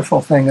wonderful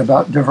thing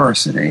about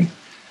diversity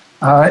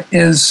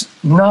is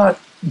not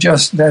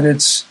just that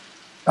it's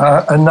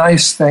a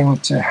nice thing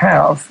to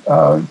have,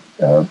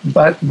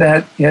 but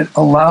that it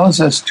allows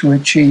us to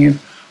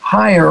achieve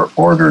higher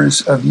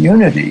orders of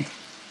unity.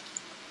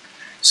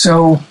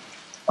 So,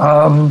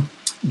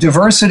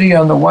 diversity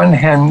on the one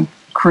hand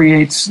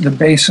creates the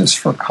basis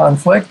for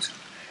conflict,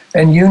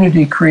 and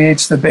unity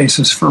creates the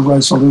basis for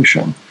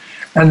resolution.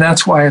 And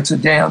that's why it's a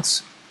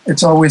dance.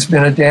 It's always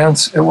been a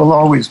dance. It will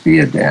always be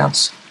a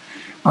dance.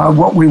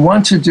 What we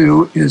want to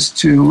do is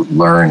to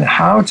learn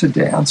how to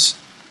dance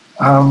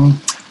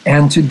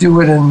and to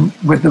do it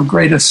with the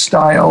greatest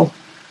style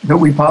that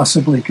we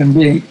possibly can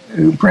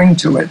bring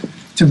to it,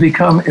 to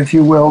become, if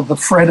you will, the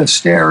Fred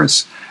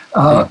Astaire's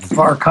of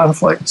our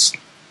conflicts.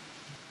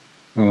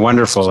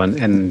 Wonderful,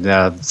 and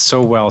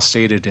so well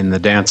stated in the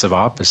Dance of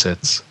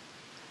Opposites.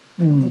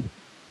 Mm.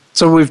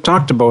 So we've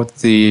talked about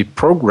the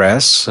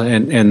progress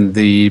and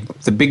the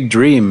big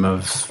dream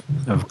of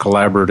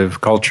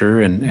collaborative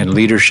culture and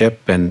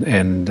leadership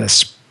and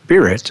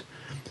spirit.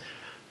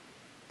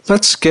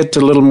 Let's get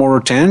a little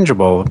more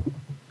tangible.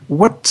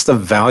 What's the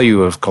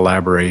value of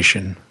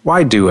collaboration?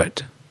 Why do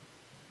it?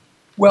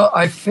 Well,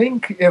 I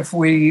think if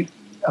we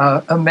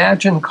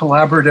imagine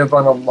collaboration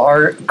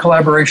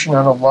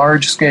on a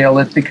large scale,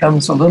 it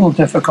becomes a little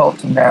difficult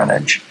to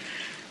manage.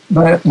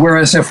 But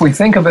whereas if we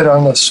think of it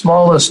on the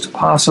smallest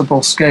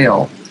possible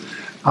scale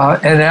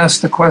and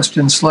ask the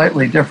question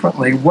slightly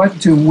differently, what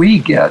do we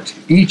get,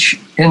 each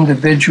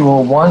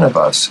individual one of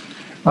us?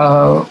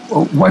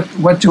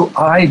 What do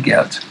I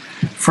get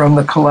from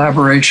the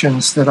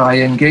collaborations that I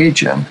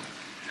engage in?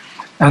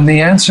 And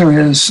the answer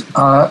is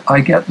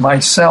I get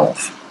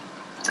myself.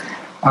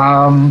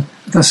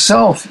 The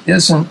self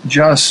isn't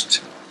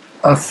just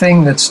a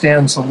thing that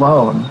stands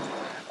alone.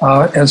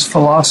 As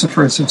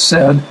philosophers have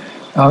said,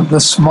 the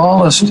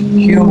smallest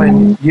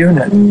human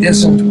unit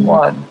isn't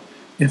one,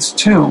 it's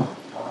two.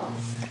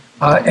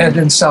 And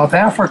in South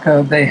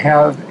Africa, they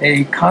have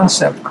a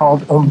concept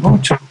called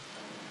Ubuntu.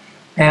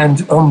 And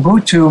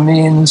Ubuntu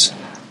means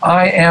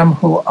I am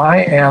who I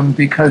am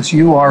because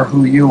you are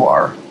who you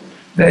are.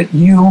 That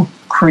you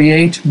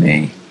create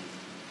me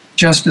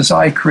just as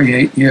I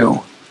create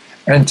you.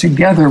 And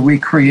together we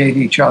create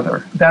each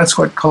other. That's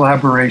what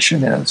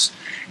collaboration is.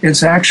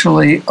 It's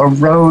actually a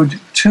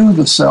road to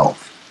the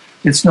self.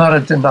 It's not a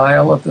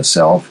denial of the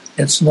self.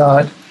 It's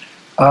not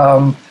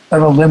an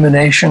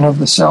elimination of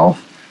the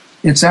self.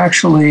 It's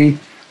actually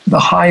the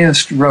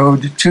highest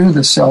road to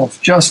the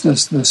self, just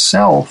as the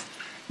self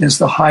is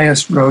the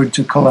highest road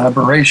to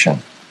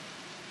collaboration.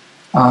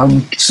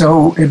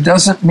 So it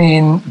doesn't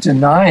mean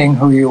denying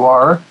who you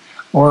are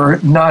or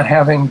not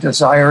having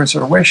desires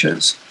or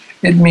wishes.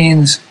 It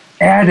means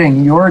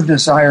adding your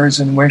desires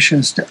and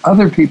wishes to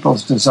other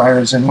people's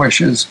desires and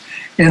wishes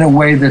in a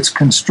way that's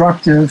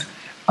constructive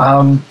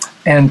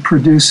and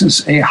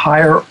produces a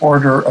higher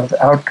order of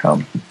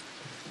outcome.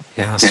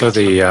 Yeah, so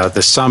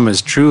the sum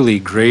is truly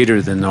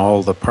greater than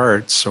all the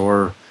parts,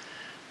 or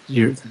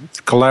your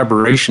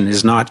collaboration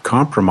is not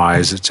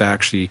compromise, it's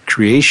actually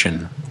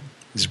creation,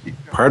 is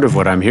part of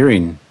what I'm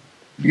hearing.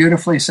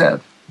 Beautifully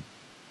said.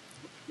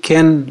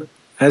 Ken,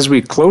 as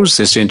we close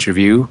this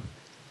interview,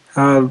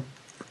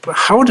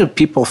 how do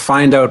people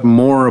find out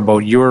more about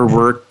your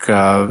work,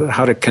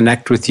 how to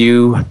connect with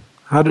you?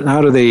 How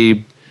do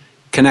they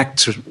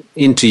connect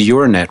into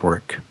your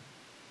network?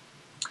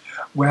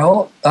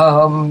 Well,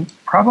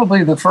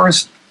 probably the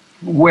first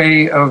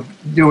way of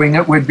doing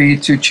it would be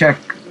to check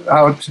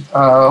out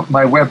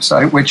my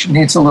website, which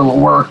needs a little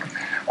work.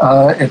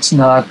 It's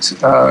not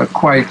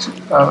quite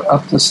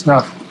up to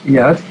snuff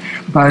yet,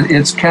 but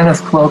it's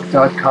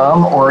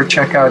kennethcloke.com, or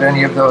check out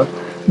any of the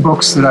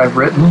books that I've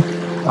written.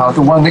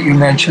 The one that you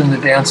mentioned, The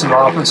Dance of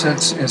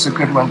Opposites, is a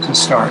good one to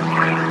start.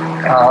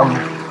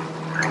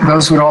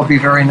 Those would all be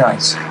very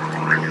nice.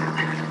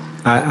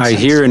 I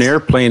hear an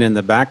airplane in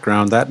the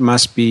background. That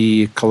must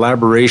be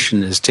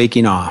collaboration is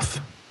taking off.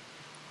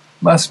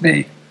 Must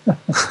be.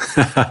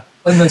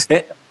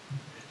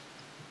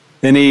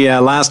 Any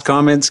last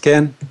comments,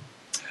 Ken?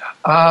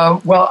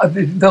 Well,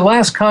 the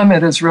last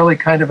comment is really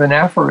kind of an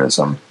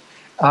aphorism.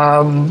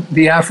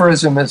 The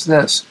aphorism is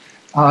this: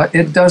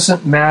 it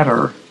doesn't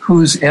matter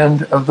whose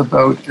end of the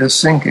boat is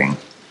sinking.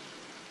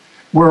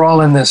 We're all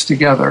in this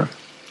together.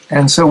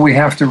 And so we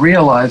have to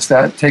realize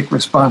that, take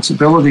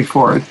responsibility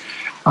for it,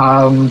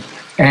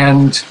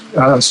 and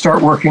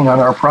start working on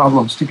our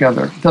problems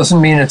together.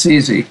 Doesn't mean it's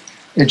easy.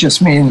 It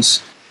just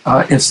means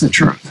it's the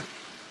truth.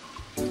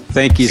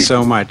 Thank you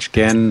so much,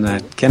 Ken.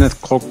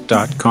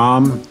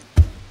 KennethCloke.com.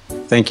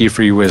 Thank you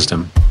for your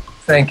wisdom.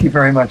 Thank you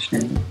very much,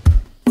 David.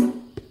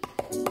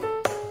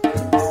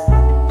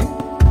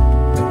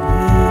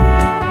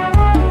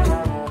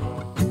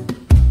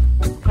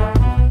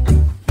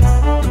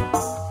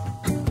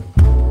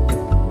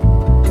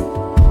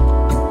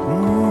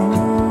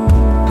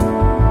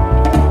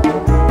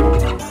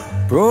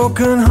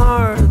 Broken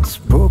hearts,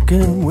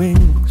 broken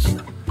wings,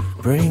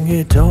 bring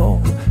it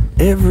all,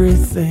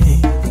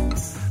 everything.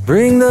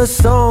 Bring the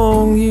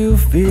song you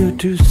fear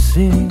to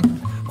sing,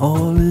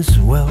 all is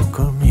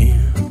welcome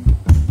here.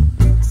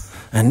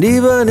 And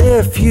even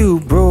if you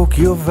broke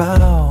your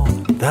vow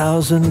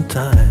 1,000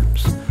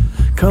 times,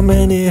 come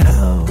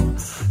anyhow.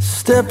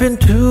 Step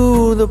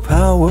into the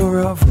power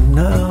of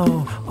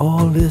now,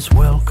 all is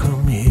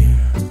welcome here.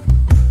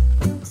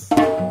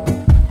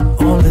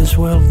 All is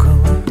welcome.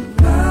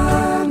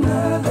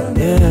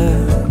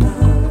 Yeah.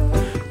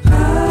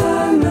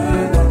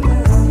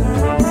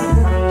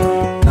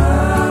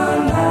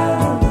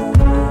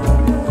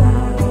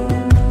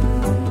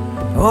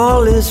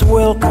 All is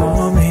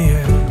welcome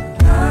here.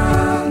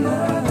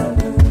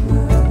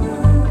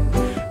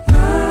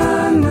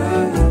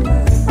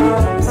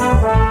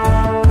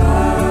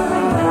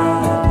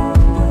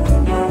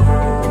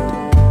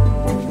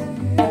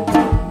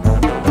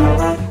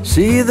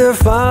 See the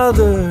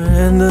Father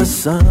and the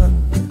Son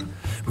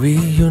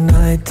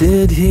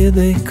reunited, here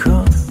they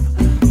come,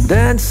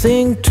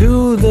 dancing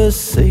to the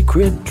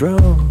sacred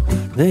drum.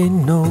 They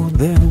know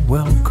they're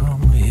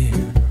welcome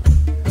here.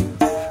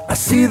 I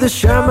see the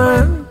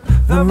shaman,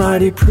 the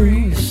mighty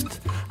priest.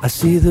 I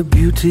see the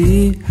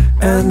beauty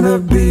and the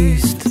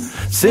beast,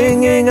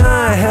 singing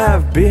I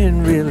have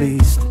been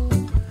released,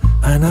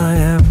 and I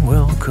am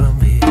welcome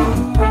here. I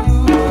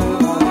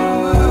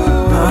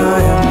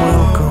am welcome.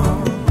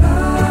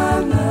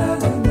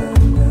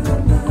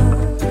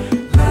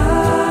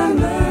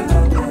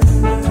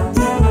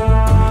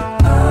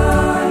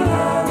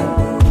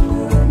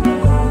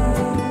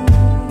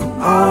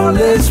 All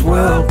is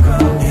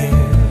welcome here.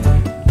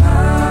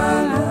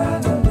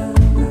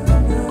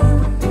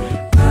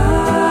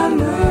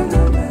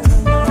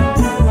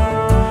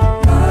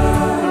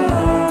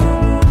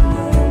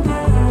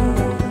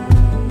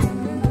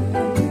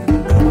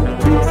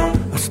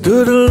 I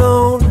stood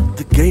alone at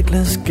the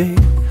gateless gate,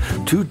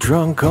 too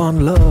drunk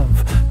on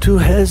love to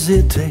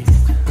hesitate.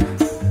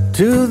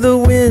 To the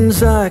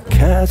winds I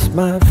cast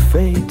my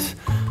fate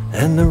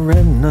and the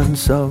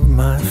remnants of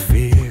my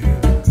fear.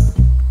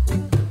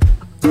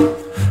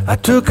 I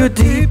took a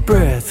deep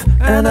breath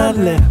and I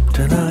leapt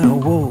and I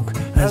awoke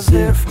as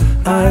if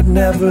I'd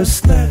never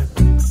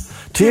slept.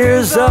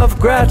 Tears of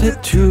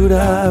gratitude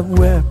I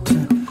wept.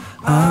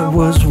 I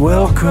was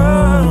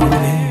welcome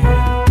here.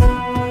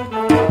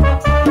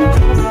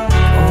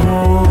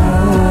 Oh,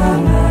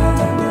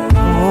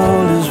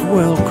 all is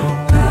welcome.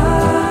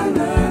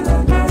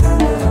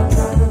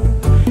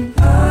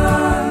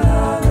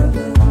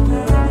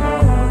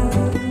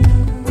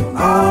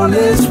 All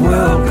is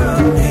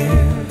welcome here.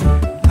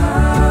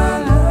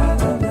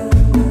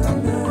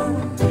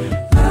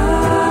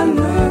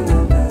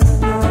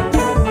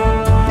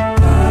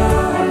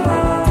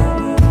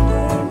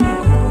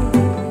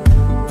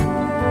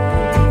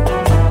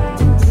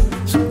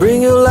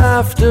 Bring your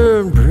laughter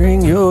and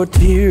bring your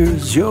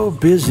tears, your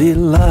busy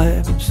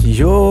lives,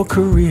 your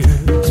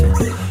careers.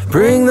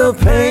 Bring the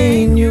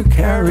pain you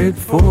carried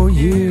for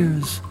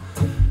years.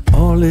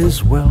 All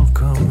is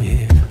welcome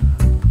here.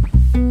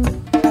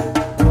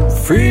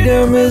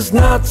 Freedom is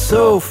not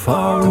so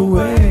far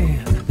away.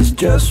 There's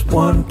just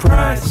one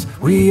price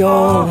we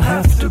all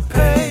have to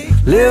pay.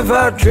 Live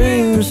our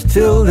dreams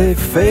till they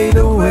fade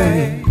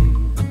away.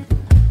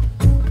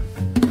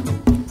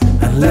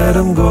 And let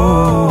them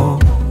go.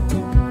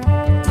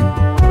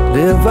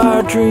 Live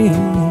our dreams.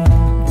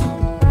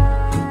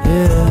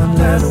 Yeah, and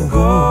let them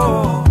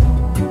go.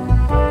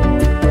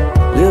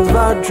 Live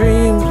our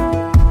dreams.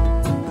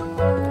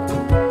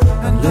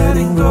 And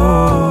letting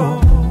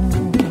go.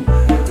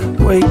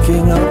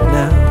 Waking up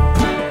now.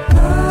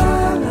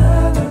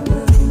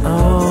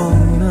 Oh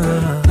no.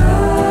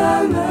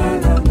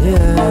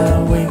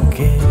 Yeah,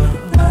 waking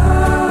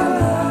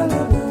up.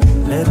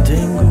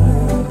 Letting go.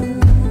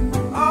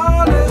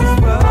 All is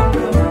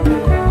welcome.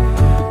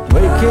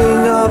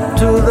 Waking up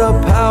to the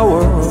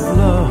power of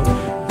love.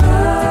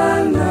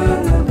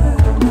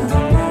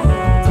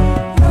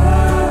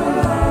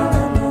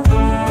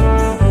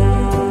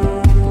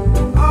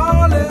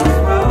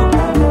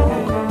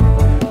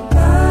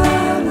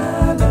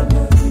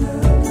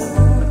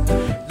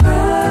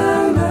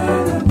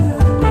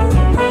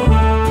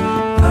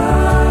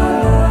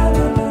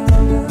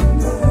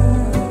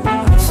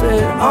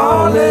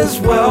 All is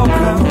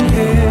welcome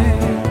here.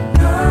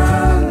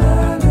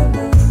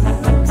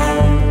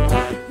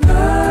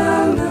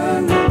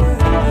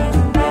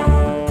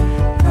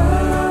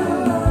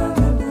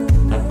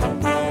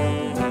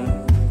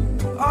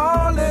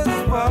 All is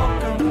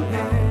welcome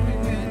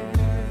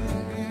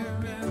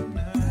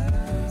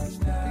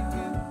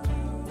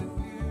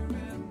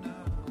here.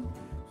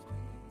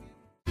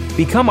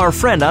 Become our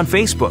friend on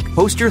Facebook.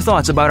 Post your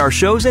thoughts about our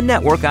shows and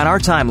network on our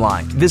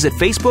timeline. Visit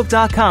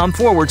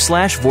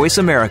facebook.com/Voice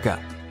America.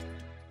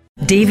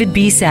 David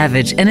B.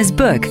 Savage and his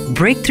book,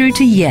 Breakthrough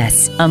to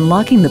Yes,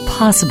 Unlocking the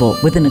Possible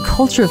Within a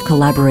Culture of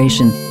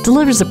Collaboration,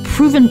 delivers a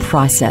proven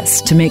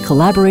process to make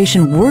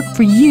collaboration work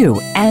for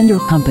you and your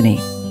company,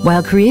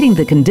 while creating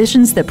the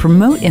conditions that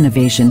promote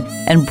innovation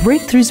and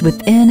breakthroughs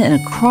within and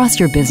across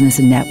your business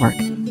and network.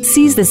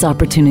 Seize this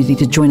opportunity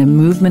to join a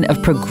movement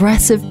of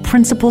progressive,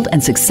 principled,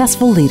 and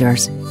successful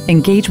leaders.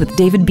 Engage with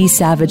David B.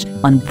 Savage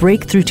on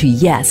Breakthrough to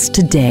Yes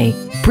today.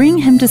 Bring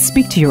him to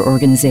speak to your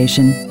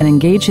organization and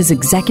engage his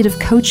executive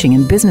coaching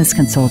and business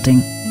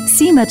consulting.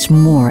 See much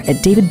more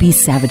at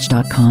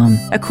davidbsavage.com.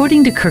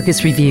 According to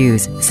Kirkus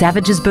Reviews,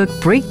 Savage's book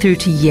Breakthrough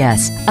to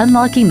Yes,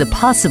 Unlocking the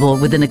Possible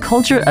Within a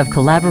Culture of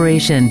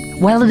Collaboration.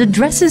 While it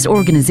addresses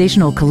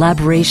organizational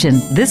collaboration,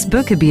 this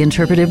book could be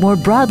interpreted more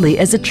broadly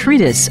as a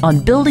treatise on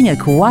building a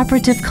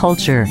cooperative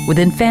culture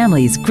within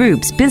families,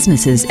 groups,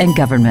 businesses, and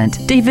government.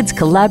 David's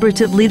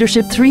Collaborative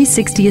Leadership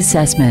 360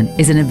 Assessment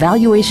is an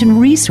evaluation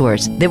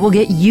resource that will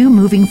get you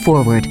moving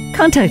forward.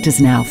 Contact us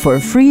now for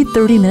a free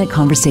 30-minute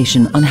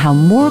conversation on how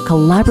more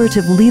collaborative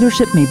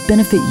leadership may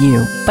benefit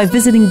you by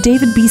visiting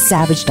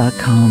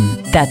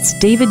davidbsavage.com. That's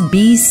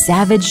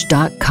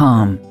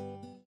davidbsavage.com.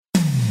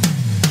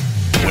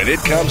 When it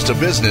comes to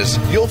business,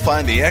 you'll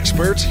find the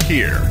experts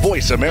here.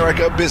 Voice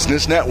America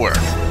Business Network.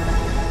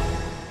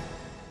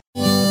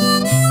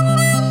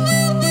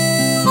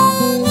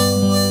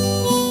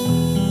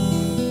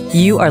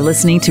 You are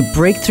listening to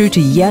Breakthrough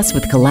to Yes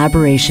with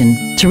Collaboration.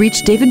 To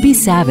reach David B.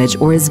 Savage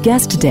or his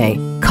guest today,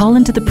 call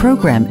into the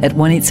program at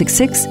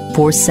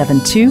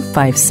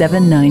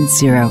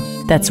 1-866-472-5790.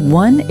 That's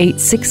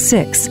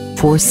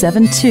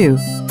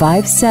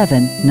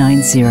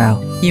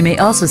 1-866-472-5790. You may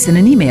also send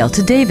an email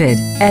to David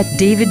at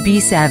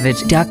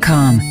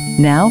davidbsavage.com.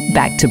 Now,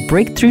 back to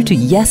Breakthrough to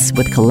Yes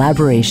with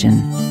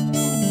Collaboration.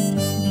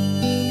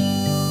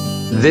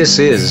 This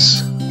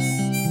is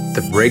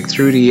the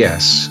Breakthrough to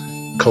Yes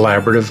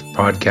collaborative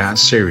podcast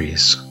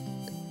series.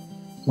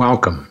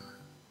 Welcome.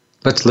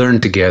 Let's learn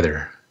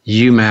together.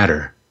 You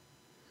matter.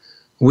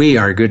 We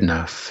are good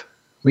enough.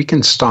 We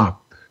can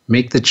stop,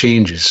 make the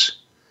changes.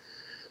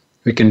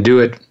 We can do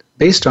it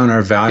based on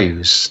our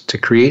values to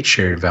create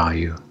shared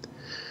value.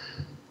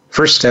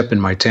 First step in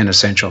my 10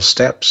 essential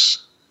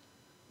steps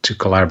to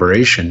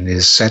collaboration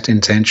is set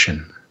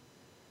intention.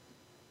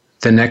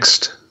 The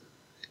next,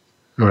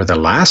 or the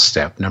last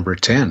step, number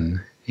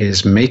 10,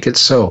 is make it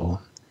so.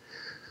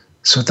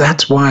 So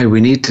that's why we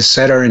need to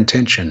set our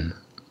intention.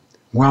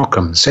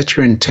 Welcome, set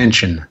your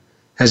intention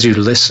as you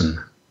listen,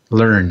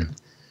 learn,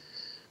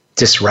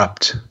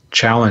 disrupt,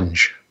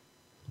 challenge,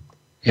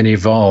 and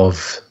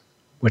evolve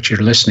what you're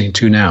listening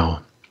to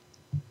now.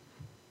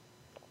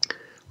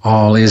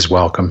 All is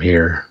welcome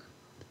here.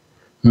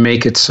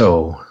 Make it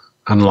so.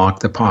 Unlock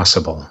the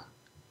possible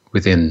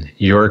within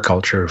your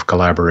culture of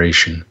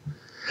collaboration.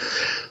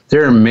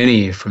 There are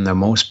many, from the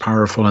most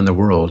powerful in the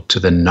world to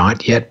the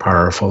not yet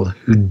powerful,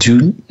 who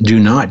do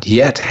not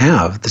yet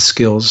have the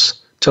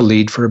skills to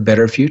lead for a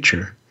better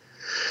future.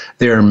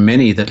 There are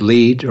many that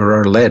lead or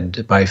are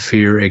led by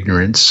fear,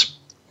 ignorance,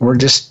 or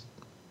just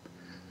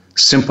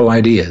simple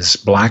ideas,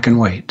 black and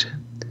white.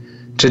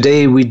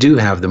 Today, we do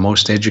have the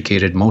most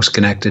educated, most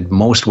connected,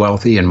 most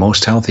wealthy, and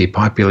most healthy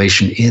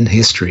population in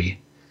history.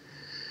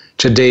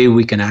 Today,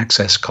 we can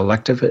access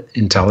collective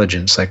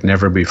intelligence like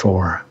never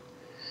before.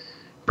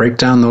 Break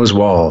down those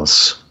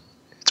walls.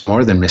 It's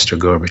more than Mr.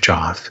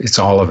 Gorbachev. It's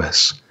all of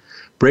us.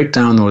 Break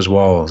down those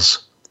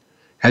walls.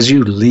 As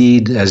you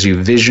lead, as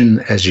you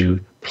vision, as you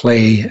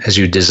play, as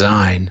you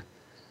design,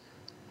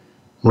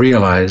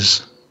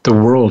 realize the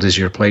world is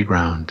your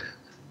playground,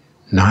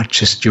 not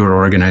just your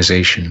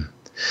organization.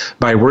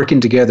 By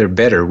working together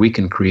better, we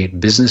can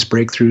create business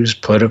breakthroughs,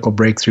 political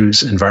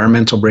breakthroughs,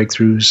 environmental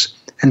breakthroughs,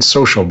 and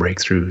social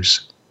breakthroughs.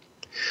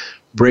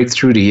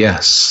 Breakthrough to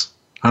yes.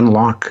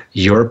 Unlock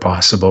your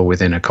possible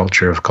within a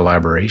culture of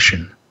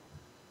collaboration.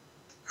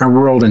 Our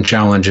world and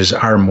challenges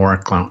are more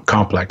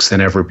complex than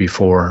ever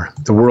before.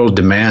 The world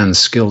demands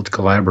skilled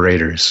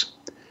collaborators.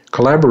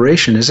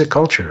 Collaboration is a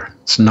culture.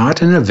 It's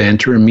not an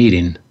event or a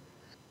meeting.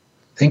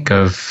 Think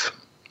of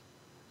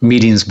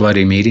Meetings,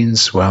 Bloody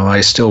Meetings. Well, I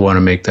still want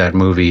to make that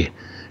movie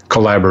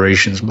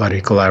Collaborations,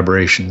 Bloody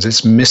Collaborations.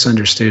 It's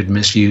misunderstood,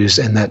 misused,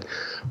 and that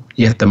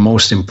yet the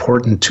most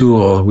important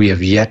tool we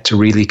have yet to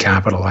really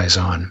capitalize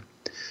on.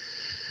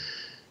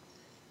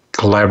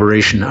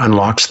 Collaboration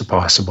unlocks the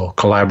possible.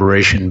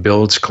 Collaboration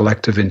builds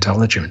collective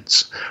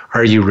intelligence.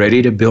 Are you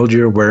ready to build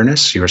your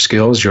awareness, your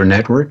skills, your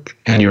network,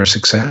 and your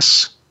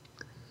success?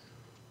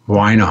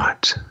 Why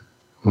not?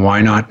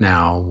 Why not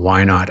now?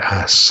 Why not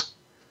us?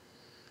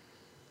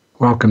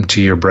 Welcome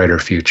to your brighter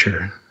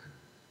future.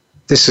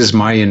 This is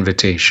my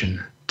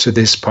invitation to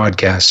this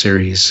podcast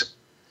series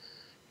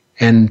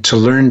and to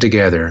learn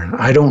together.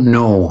 I don't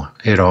know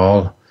it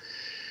all,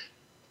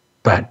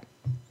 but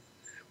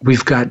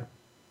we've got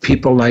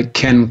people like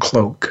Ken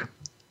Cloke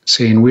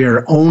saying we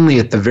are only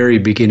at the very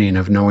beginning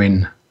of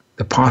knowing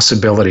the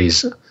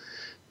possibilities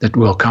that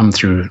will come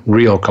through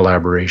real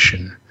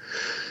collaboration.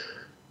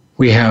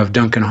 We have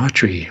Duncan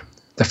Autry.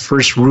 The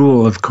first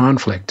rule of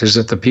conflict is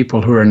that the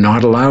people who are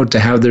not allowed to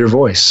have their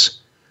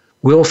voice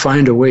will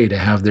find a way to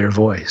have their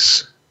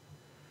voice.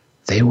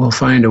 They will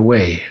find a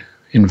way.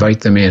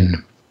 Invite them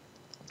in.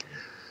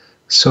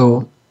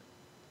 So,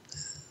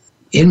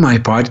 in my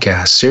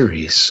podcast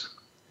series,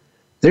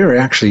 there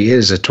actually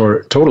is a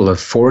total of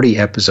 40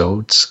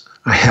 episodes.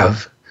 I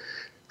have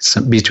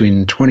some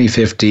between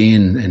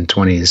 2015 and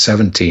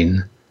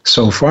 2017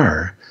 so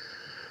far.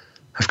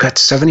 I've got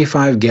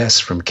 75 guests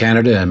from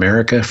Canada,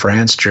 America,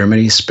 France,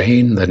 Germany,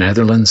 Spain, the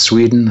Netherlands,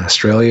 Sweden,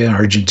 Australia,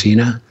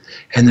 Argentina,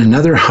 and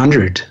another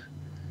 100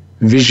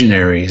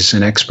 visionaries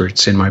and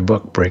experts in my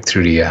book,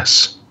 Breakthrough to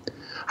Yes.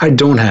 I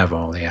don't have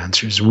all the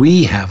answers.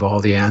 We have all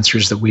the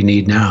answers that we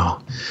need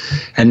now.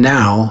 And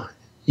now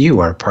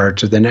you are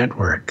part of the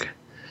network.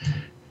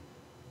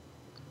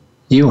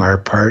 You are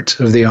part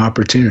of the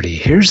opportunity.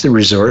 Here's the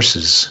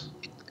resources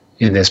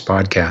in this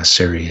podcast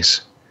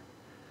series.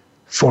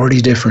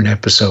 40 different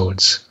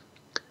episodes.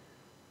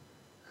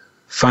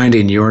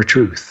 Finding your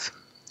truth.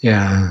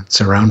 Yeah,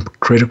 it's around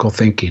critical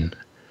thinking.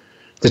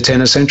 The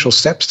 10 essential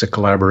steps to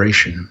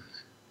collaboration.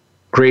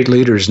 Great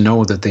leaders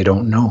know that they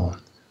don't know.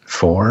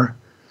 4,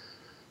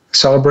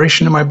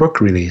 celebration of my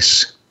book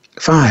release.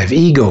 5,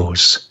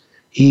 egos.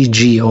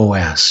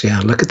 EGOS.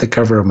 Yeah, look at the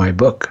cover of my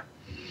book.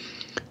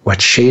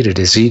 What's shaded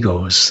is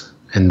egos.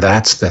 And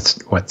that's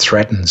what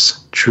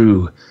threatens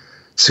true,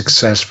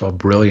 successful,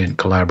 brilliant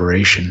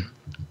collaboration.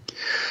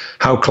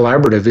 How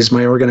collaborative is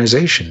my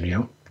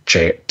organization?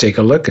 Take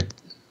a look at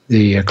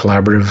the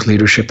collaborative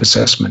leadership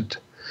assessment.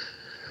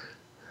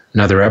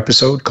 Another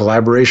episode,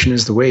 collaboration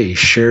is the way,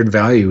 shared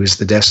value is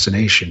the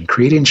destination.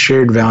 Creating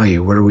shared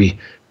value where we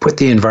put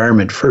the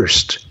environment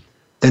first,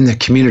 then the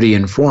community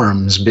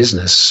informs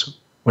business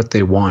what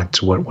they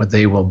want, what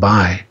they will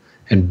buy,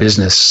 and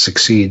business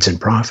succeeds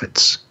and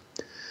profits.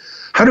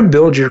 How to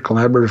build your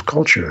collaborative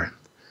culture.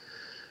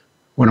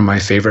 One of my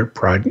favorite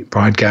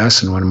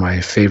podcasts and one of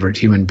my favorite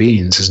human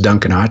beings is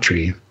Duncan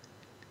Autry.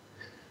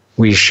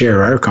 We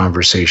share our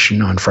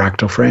conversation on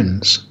Fractal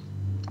Friends.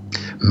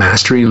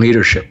 Mastering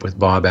Leadership with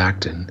Bob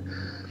Acton.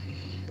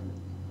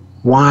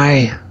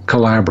 Why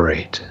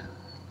collaborate?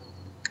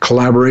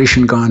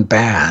 Collaboration gone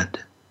bad.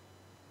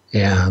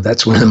 Yeah,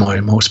 that's one of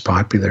my most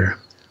popular.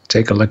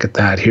 Take a look at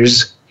that.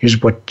 Here's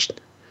what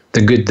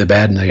the good, the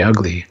bad, and the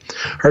ugly.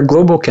 Our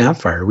global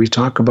campfire, we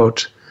talk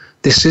about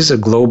this is a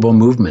global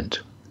movement.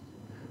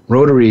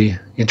 Rotary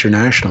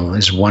International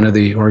is one of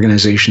the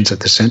organizations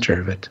at the center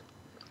of it.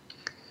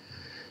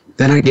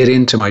 Then I get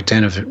into my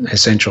 10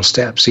 essential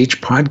steps. Each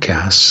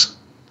podcast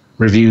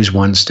reviews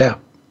one step.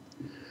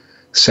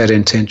 Set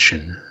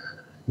intention.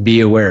 Be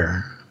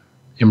aware.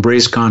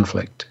 Embrace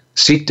conflict.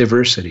 Seek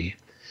diversity.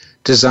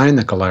 Design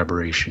the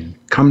collaboration.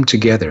 Come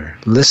together.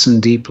 Listen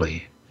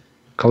deeply.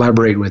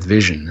 Collaborate with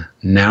vision.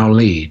 Now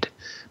lead.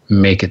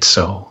 Make it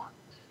so.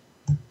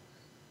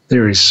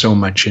 There is so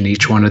much in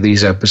each one of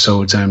these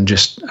episodes. I'm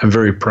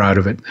very proud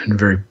of it and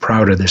very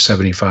proud of the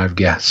 75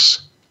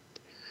 guests.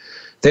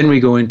 Then we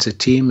go into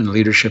team and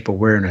leadership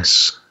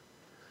awareness.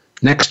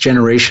 Next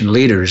generation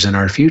leaders in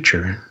our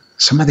future.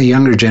 Some of the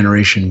younger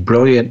generation,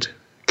 brilliant,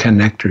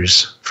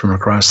 connectors from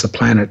across the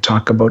planet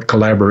talk about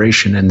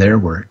collaboration in their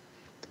work.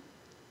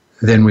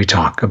 Then we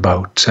talk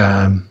about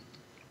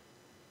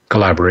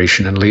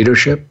collaboration in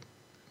leadership,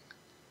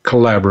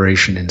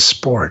 collaboration in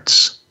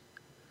sports,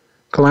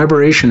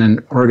 collaboration in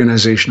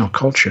organizational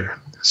culture.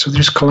 So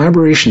there's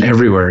collaboration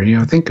everywhere.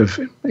 Think of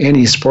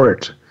any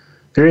sport.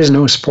 There is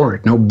no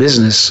sport, no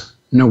business,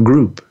 no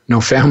group,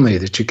 no family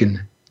that you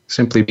can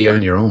simply be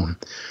on your own.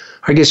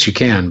 I guess you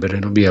can, but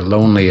it'll be a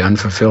lonely,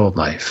 unfulfilled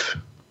life.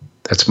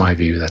 That's my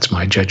view. That's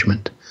my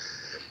judgment.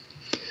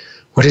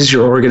 What is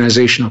your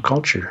organizational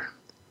culture?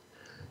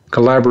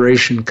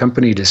 Collaboration,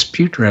 company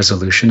dispute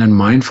resolution, and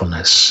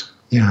mindfulness.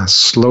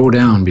 Slow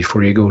down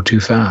before you go too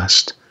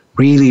fast.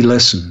 Really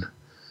listen.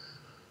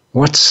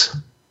 What's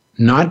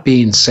not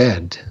being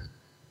said,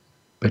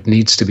 but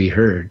needs to be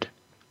heard?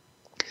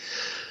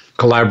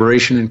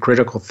 Collaboration and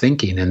critical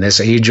thinking in this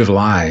age of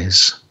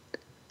lies.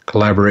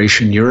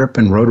 Collaboration Europe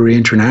and Rotary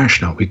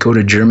International. We go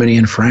to Germany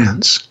and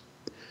France.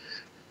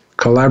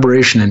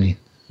 Collaboration in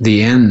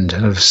the end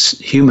of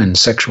human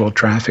sexual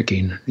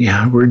trafficking.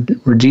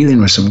 We're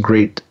dealing with some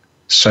great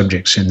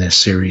subjects in this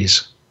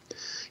series.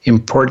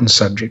 Important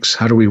subjects.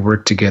 How do we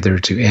work together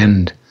to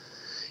end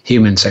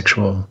human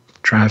sexual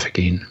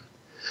trafficking?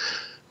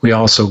 We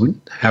also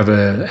have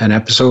an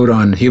episode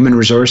on human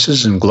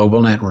resources and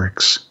global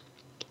networks.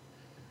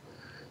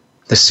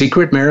 The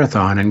secret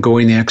marathon and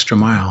going the extra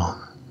mile,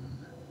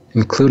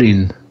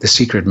 including the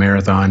secret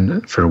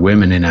marathon for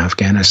women in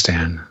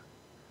Afghanistan.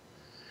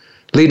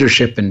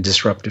 Leadership and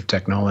disruptive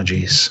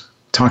technologies.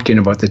 Talking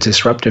about the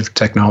disruptive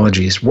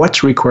technologies,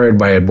 what's required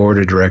by a board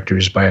of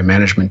directors, by a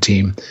management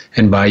team,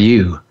 and by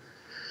you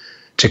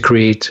to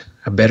create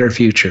a better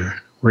future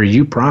where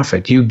you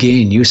profit, you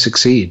gain, you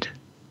succeed,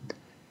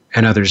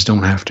 and others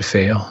don't have to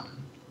fail.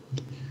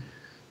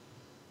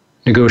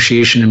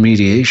 Negotiation and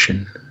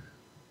mediation.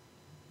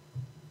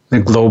 The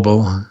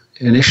global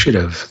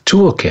initiative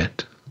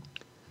toolkit.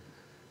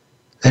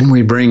 Then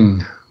we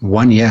bring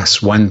one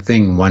yes, one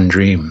thing, one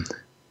dream.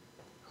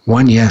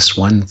 One yes,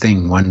 one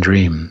thing, one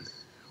dream.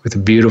 With the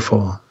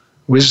beautiful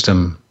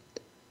wisdom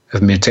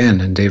of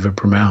Miten and Deva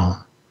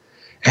Premal,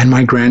 and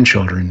my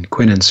grandchildren,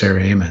 Quinn and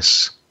Sarah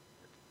Amos,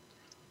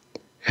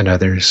 and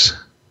others,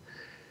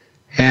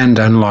 and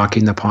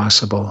unlocking the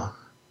possible.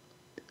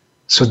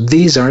 So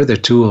these are the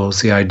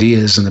tools, the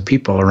ideas, and the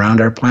people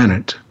around our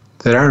planet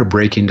that are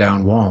breaking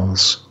down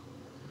walls.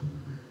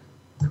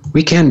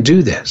 We can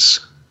do this.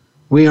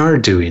 We are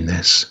doing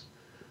this.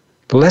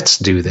 But let's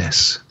do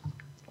this.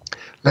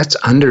 Let's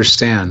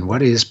understand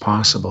what is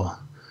possible.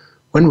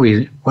 When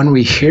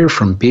we hear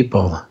from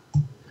people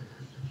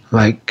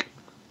like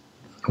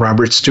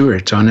Robert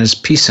Stewart on his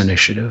peace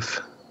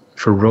initiative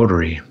for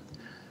Rotary.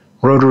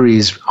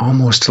 Rotary's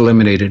almost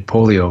eliminated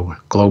polio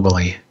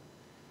globally.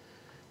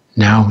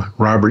 Now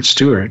Robert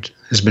Stewart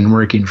has been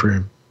working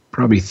for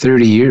probably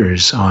 30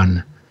 years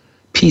on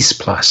Peace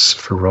Plus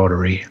for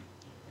Rotary.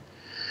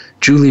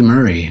 Julie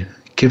Murray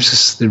gives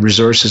us the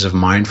resources of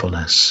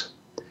mindfulness.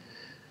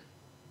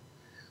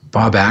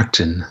 Bob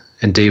Acton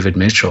and David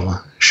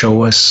Mitchell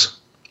show us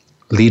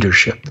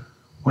leadership.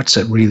 What's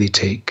it really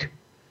take?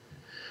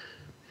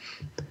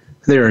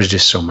 There is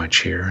just so much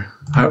here.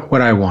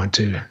 What I want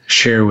to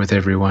share with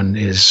everyone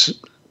is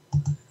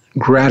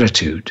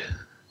gratitude.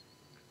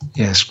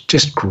 Yes,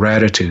 just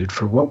gratitude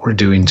for what we're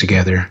doing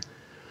together.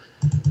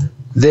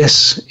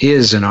 This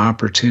is an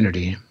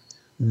opportunity.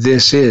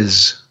 This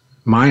is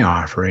my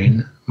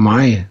offering,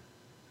 my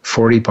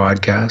 40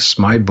 podcasts,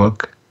 my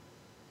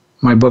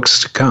books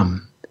to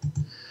come.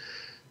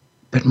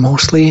 But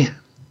mostly,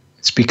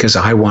 it's because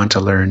I want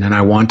to learn, and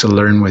I want to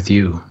learn with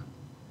you.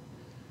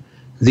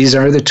 These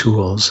are the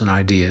tools and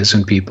ideas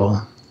and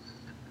people.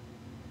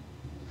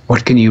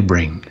 What can you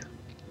bring?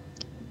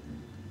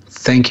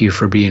 Thank you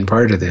for being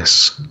part of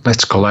this.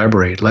 Let's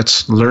collaborate.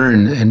 Let's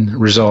learn and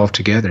resolve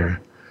together.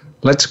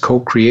 Let's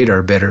co-create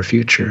our better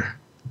future.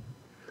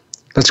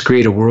 Let's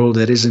create a world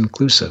that is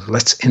inclusive.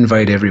 Let's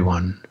invite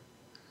everyone.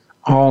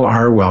 All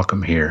are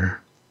welcome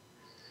here.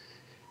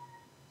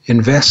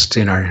 Invest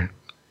in our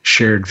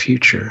shared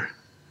future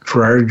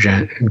for our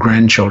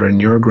grandchildren,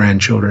 your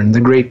grandchildren,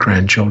 the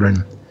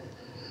great-grandchildren.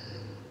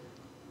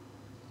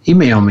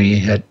 Email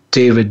me at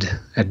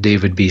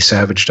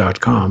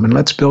david@davidbsavage.com and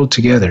let's build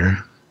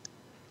together.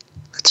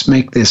 Let's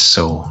make this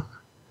so.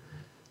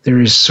 There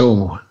is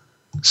so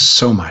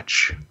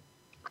much.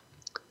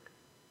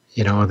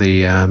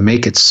 The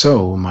make it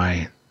so,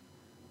 my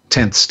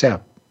 10th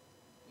step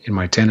in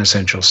my 10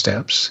 essential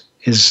steps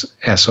is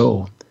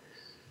SO.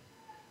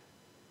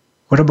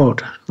 What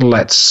about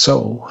let's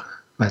sow?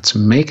 Let's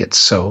make it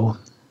so,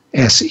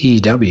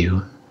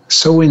 SEW.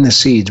 Sowing the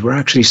seeds. We're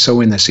actually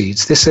sowing the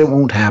seeds. This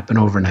won't happen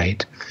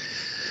overnight.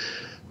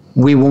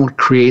 We won't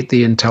create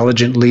the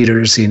intelligent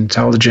leaders, the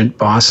intelligent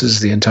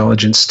bosses, the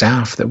intelligent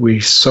staff that we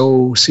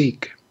so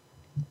seek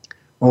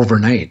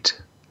overnight.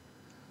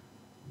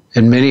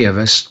 And many of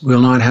us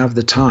will not have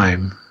the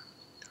time.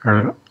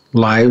 Our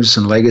lives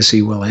and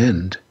legacy will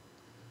end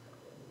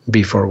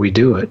before we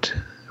do it.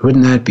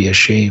 Wouldn't that be a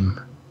shame?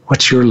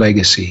 What's your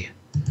legacy?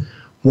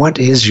 What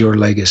is your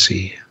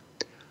legacy?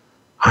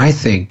 I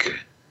think,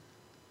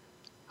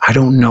 I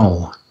don't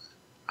know.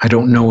 I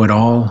don't know it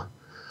all.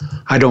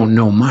 I don't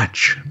know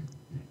much.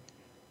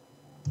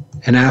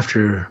 And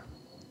after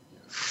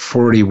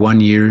 41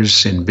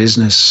 years in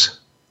business,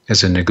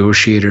 as a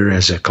negotiator,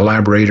 as a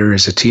collaborator,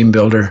 as a team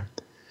builder,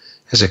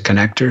 as a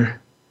connector,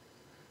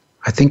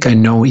 I think I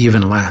know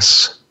even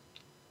less.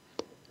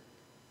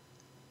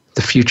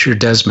 The future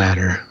does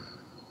matter.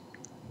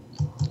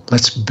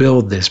 Let's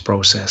build this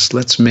process.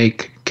 Let's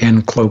make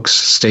Ken Cloke's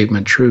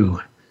statement true,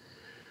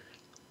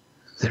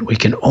 that we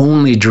can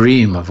only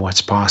dream of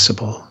what's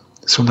possible.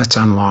 So let's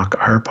unlock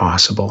our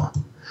possible.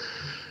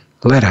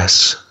 Let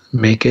us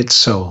make it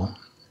so.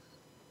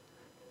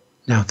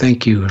 Now,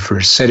 thank you for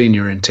setting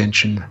your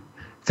intention.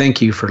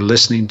 Thank you for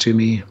listening to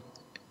me.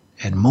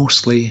 And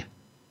mostly,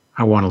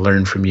 I want to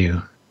learn from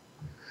you.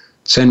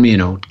 Send me a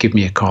note, give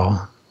me a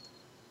call,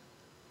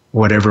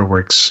 whatever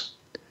works.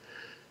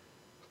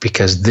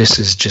 Because this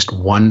is just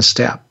one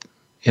step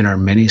in our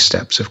many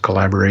steps of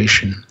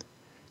collaboration.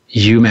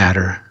 You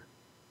matter.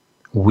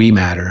 We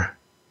matter.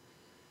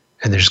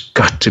 And there's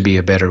got to be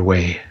a better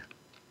way.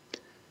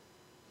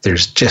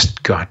 There's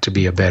just got to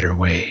be a better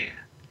way.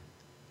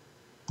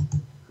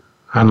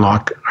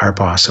 Unlock our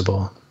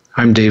possible.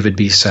 I'm David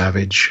B.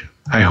 Savage.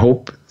 I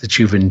hope that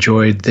you've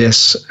enjoyed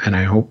this, and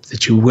I hope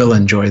that you will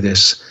enjoy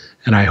this,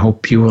 and I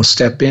hope you will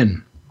step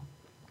in.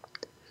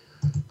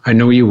 I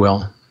know you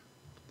will.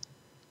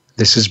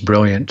 This is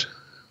brilliant.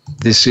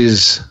 This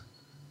is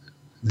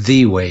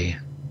the way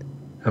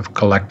of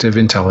collective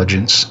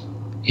intelligence,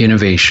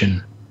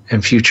 innovation,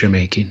 and future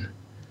making.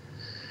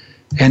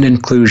 And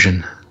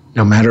inclusion,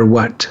 no matter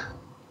what.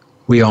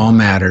 We all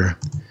matter.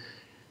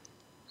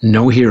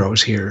 No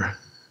heroes here,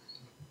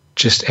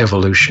 just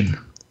evolution.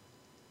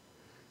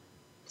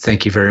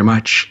 Thank you very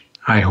much.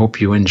 I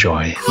hope you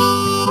enjoy.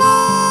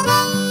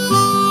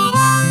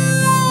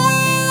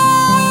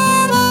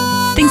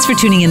 Thanks for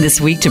tuning in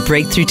this week to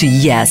Breakthrough to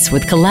Yes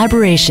with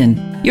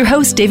Collaboration. Your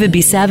host, David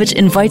B. Savage,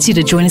 invites you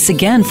to join us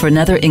again for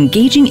another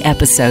engaging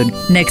episode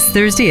next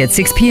Thursday at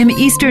 6 p.m.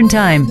 Eastern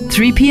Time,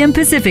 3 p.m.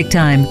 Pacific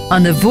Time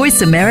on the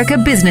Voice America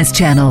Business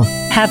Channel.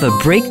 Have a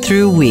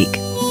breakthrough week.